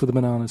business with the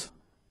bananas.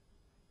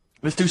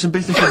 Let's do some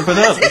business with the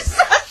bananas.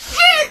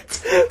 Shit!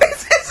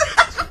 This is...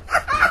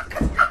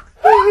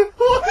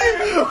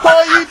 What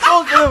are you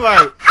talking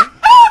about?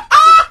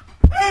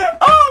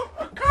 Oh,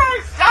 for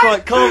Christ's sake!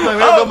 Right, calm down,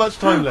 we haven't got much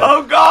time left.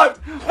 Oh, God!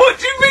 What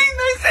do you mean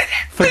they said...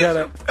 Forget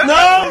it.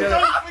 No!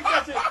 Don't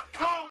forget it!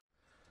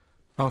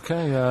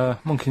 Okay,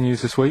 monkey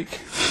news this week.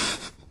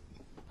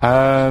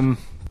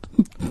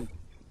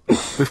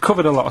 We've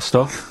covered a lot of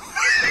stuff.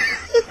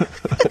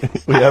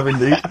 We have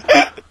indeed.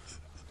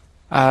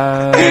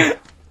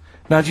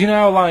 Now, do you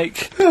know,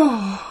 like,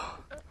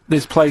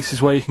 there's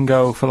places where you can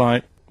go for,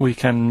 like,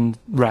 weekend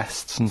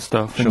rests and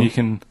stuff, Sure.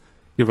 and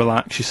you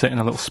relax, you sit in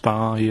a little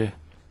spa, you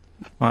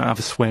might have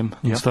a swim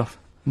and Yep. stuff.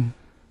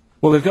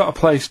 Well, they've got a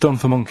place done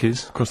for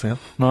monkeys, Of course they have.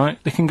 right?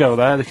 They can go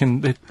there,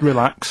 they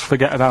relax,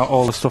 forget about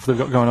all the stuff they've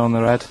got going on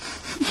in their head.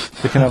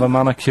 They can have a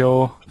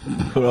manicure,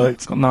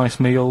 Right. got nice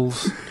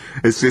meals,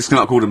 It's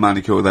not called a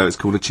manicure, though. It's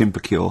called a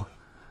chimpacure.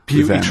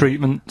 beauty them.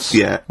 treatments,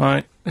 Yeah.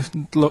 right?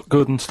 Look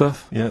good and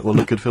stuff. Yeah, well,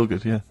 look good, feel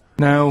good, yeah.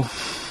 Now,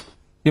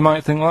 you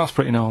might think, well, that's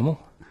pretty normal.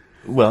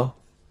 Well,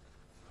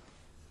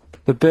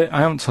 The bit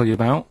I haven't told you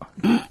about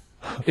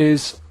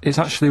is it's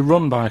actually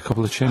run by a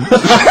couple of chimps.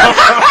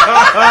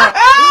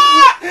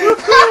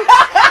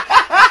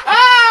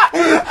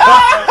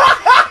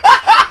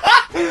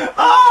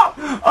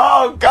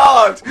 Oh,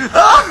 God!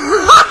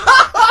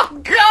 Oh,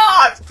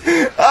 God!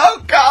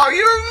 Oh, God,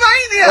 you're a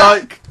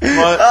maniac!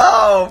 right,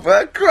 Oh,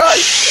 for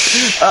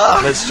Christ!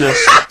 Oh, let's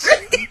just...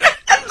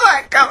 that's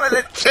like coming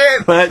a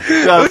chimp! Let's Of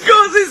just...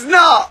 course it's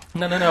not!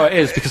 No, it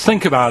is, because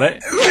think about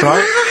it,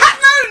 right?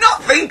 No,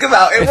 not think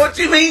about it. What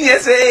do you mean,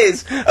 yes it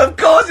is? Of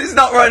course it's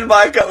not run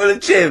by a couple of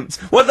chimps.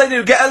 What do they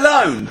do, get a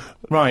loan?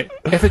 Right,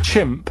 if a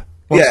chimp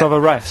wants Yeah. to have a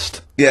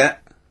rest, Yeah.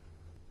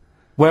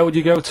 where would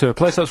you go to? A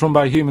place that's run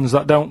by humans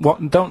that don't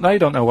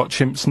know what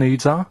chimps'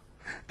 needs are?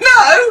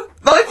 No!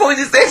 My point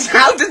is this,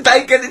 how did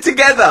they get it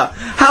together?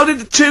 How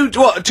did two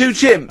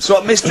chimps,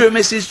 Mr. and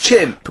Mrs.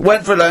 Chimp,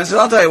 went for a loan and said,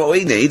 I'll tell you what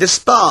we need, a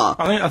spa.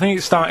 I think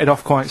it started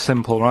off quite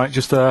simple, right?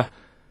 Just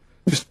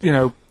you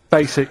know,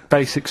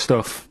 basic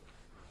stuff.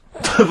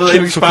 But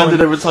they've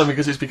expanded over time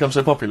because it's become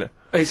so popular.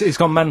 It's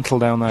gone mental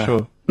down there.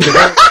 Sure.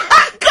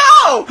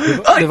 Go! They've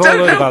I all don't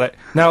heard know. about it.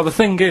 Now, the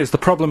thing is, the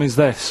problem is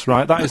this,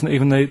 right? That isn't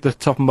even the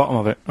top and bottom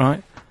of it,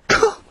 right?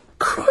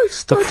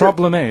 Christ. The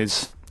problem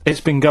is, it's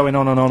been going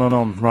on and on and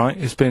on, right?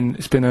 It's been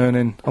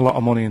earning a lot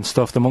of money and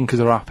stuff. The monkeys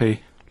are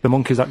happy. The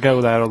monkeys that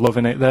go there are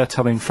loving it. They're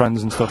telling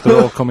friends and stuff.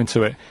 They're all coming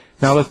to it.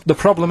 Now, the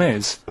problem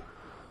is,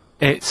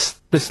 it's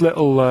this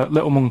little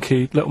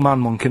monkey, little man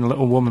monkey and a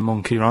little woman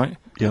monkey, right?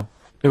 Yeah.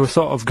 They were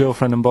sort of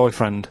girlfriend and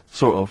boyfriend.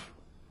 Sort of.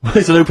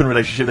 It's an open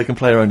relationship, they can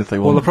play around if they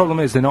Well, want. the problem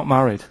is they're not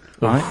married,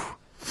 right?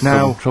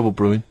 Now, Trouble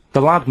brewing.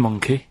 the lad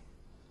monkey,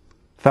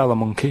 fella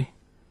monkey,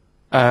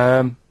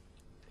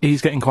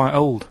 he's getting quite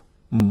old.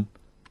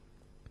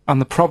 And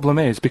the problem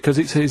is, because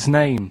it's his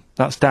name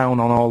that's down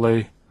on all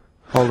the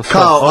stuff.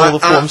 Carl, All the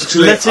forms.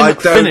 actually, Let him I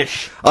don't-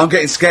 finish. I'm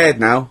getting scared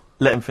now.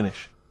 Let him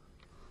finish.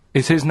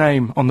 It's his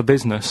name on the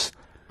business,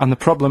 and the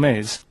problem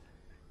is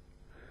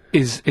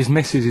his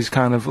missus is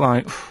kind of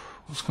like,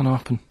 what's going to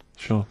happen?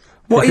 Sure.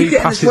 What If are you he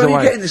getting this? passes Where are you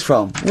away- getting this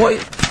from?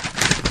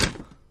 What?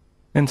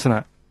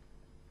 Internet.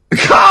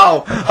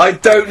 Carl, I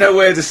don't know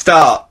where to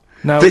start.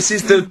 Now, This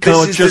is the.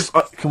 Can, This is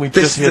the, can we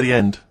this just is hear the- the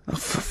end?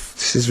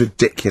 This is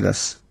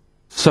ridiculous.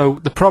 so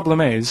the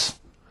problem is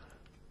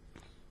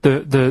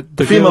the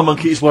Female girl-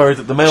 monkey is worried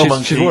that the male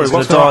monkey she's worried. is going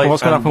What's to going die. to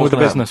what's going to happen with the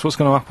business? What's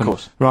going to happen? Of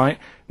course. Right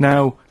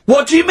now,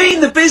 What do you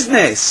mean the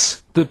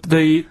business?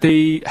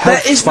 the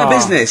health There is no spa-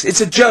 business.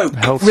 It's a joke.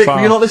 health Rick, spa.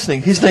 you're not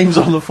listening. His name's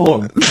on the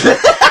form.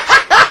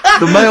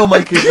 The male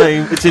monkey's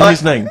name, it's in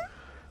his name.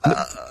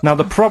 Now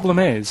the problem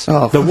is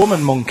Oh, the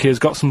woman monkey has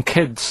got some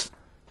kids,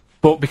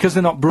 but because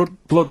they're not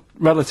blood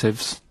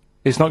relatives,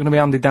 it's not going to be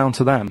handed down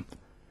to them.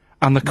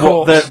 And the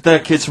What, courts, they're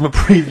kids from a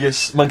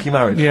previous monkey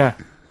marriage? yeah,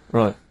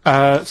 Right.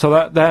 so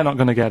that they're not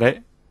going to get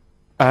it.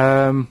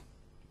 Let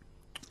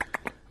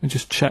me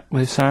just check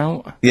this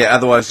out. Yeah,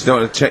 otherwise you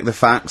don't want to check the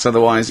facts,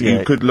 otherwise Yeah.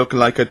 you could look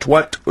like a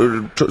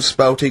twat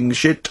spouting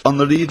shit on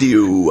the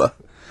radio.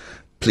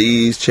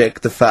 Please check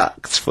the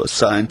facts for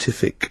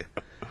scientific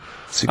And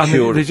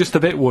security. they're just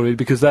a bit worried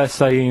because they're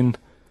saying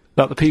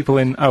that the people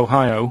in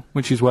Ohio,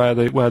 which is where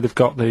they've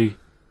got the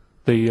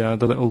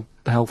little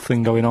health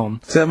thing going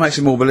on. So that makes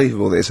it more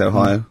believable that it's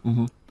Ohio.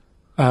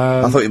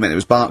 I thought you meant it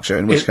was Berkshire,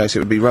 in which it- case it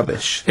would be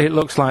rubbish. It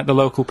looks like the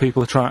local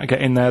people are trying to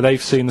get in there.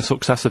 They've seen the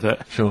success of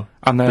it, Sure.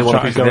 and they're They want a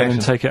trying piece to of go the in and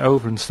action. take it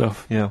over and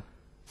stuff. Yeah.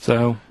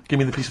 So Give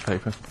me the piece of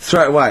paper.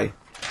 Throw it away.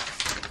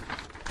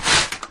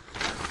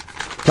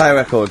 Play a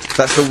record.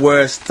 That's the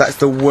worst. That's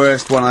the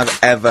worst one I've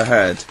ever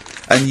heard.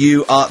 And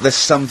you are. There's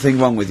something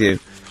wrong with you.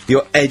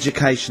 You're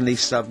educationally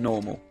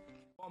subnormal.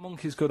 what a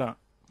monkey's good at?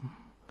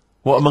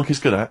 What a monkey's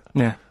good at?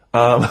 Yeah.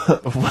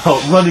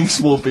 Well, running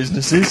small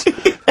businesses,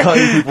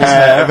 cutting people's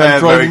hair, and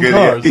driving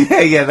cars.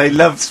 Yeah, they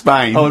love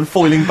Spain. Oh, and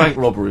foiling bank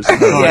robberies.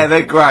 yeah,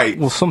 they're great.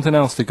 Well, something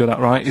else they're good at,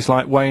 right? Is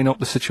like weighing up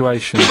the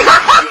situation.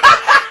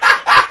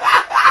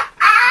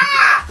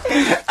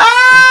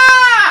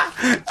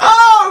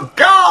 Oh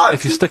God!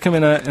 If you stick them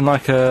in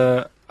like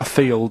a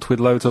field with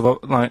loads of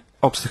like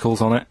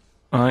obstacles on it,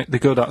 right? They're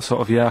good at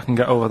sort of I can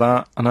get over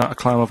that and I can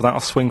climb over that. I'll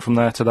swing from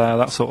there to there,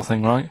 that sort of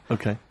thing, right?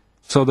 Okay.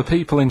 So the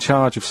people in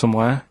charge of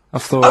somewhere,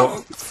 I've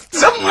thought,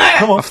 Somewhere.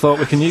 Come on. I've thought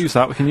we can use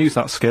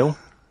that skill,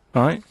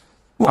 right?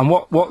 And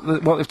what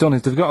they've done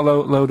is they've got a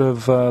load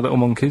of little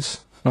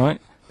monkeys,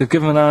 right? They've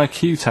given them an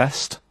IQ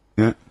test,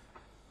 Yeah.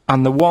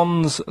 and the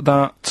ones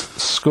that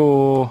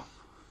score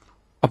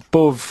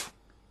above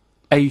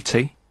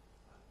 80,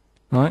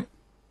 right?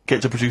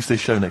 Get to produce this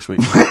show next week.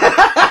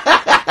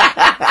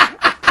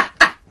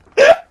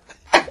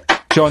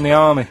 Join the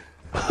army.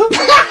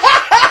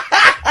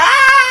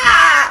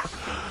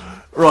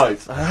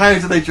 Right. How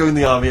do they join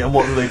the army and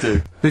what do they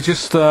do? They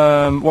just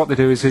what they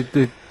do is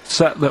they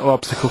set little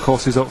obstacle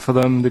courses up for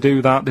them. They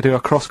do that. They do a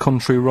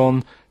cross-country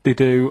run. They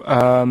do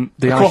the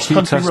IQ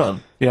cross-country test.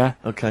 run? Yeah.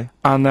 Okay.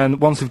 And then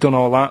once they've done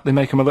all that, they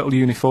make them a little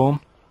uniform,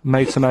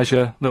 made to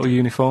measure little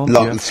uniform.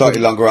 Slightly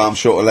longer arms,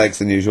 shorter legs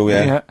than usual.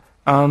 Yeah. Yeah.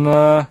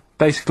 And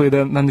basically,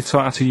 then they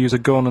taught how to use a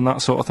gun and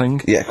that sort of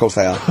thing. Yeah, of course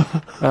they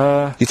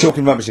are. You're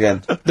talking rubbish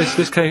again.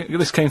 This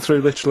came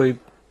through literally,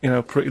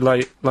 pretty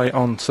late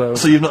on. So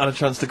So you've not had a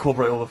chance to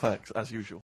incorporate all the facts, as usual.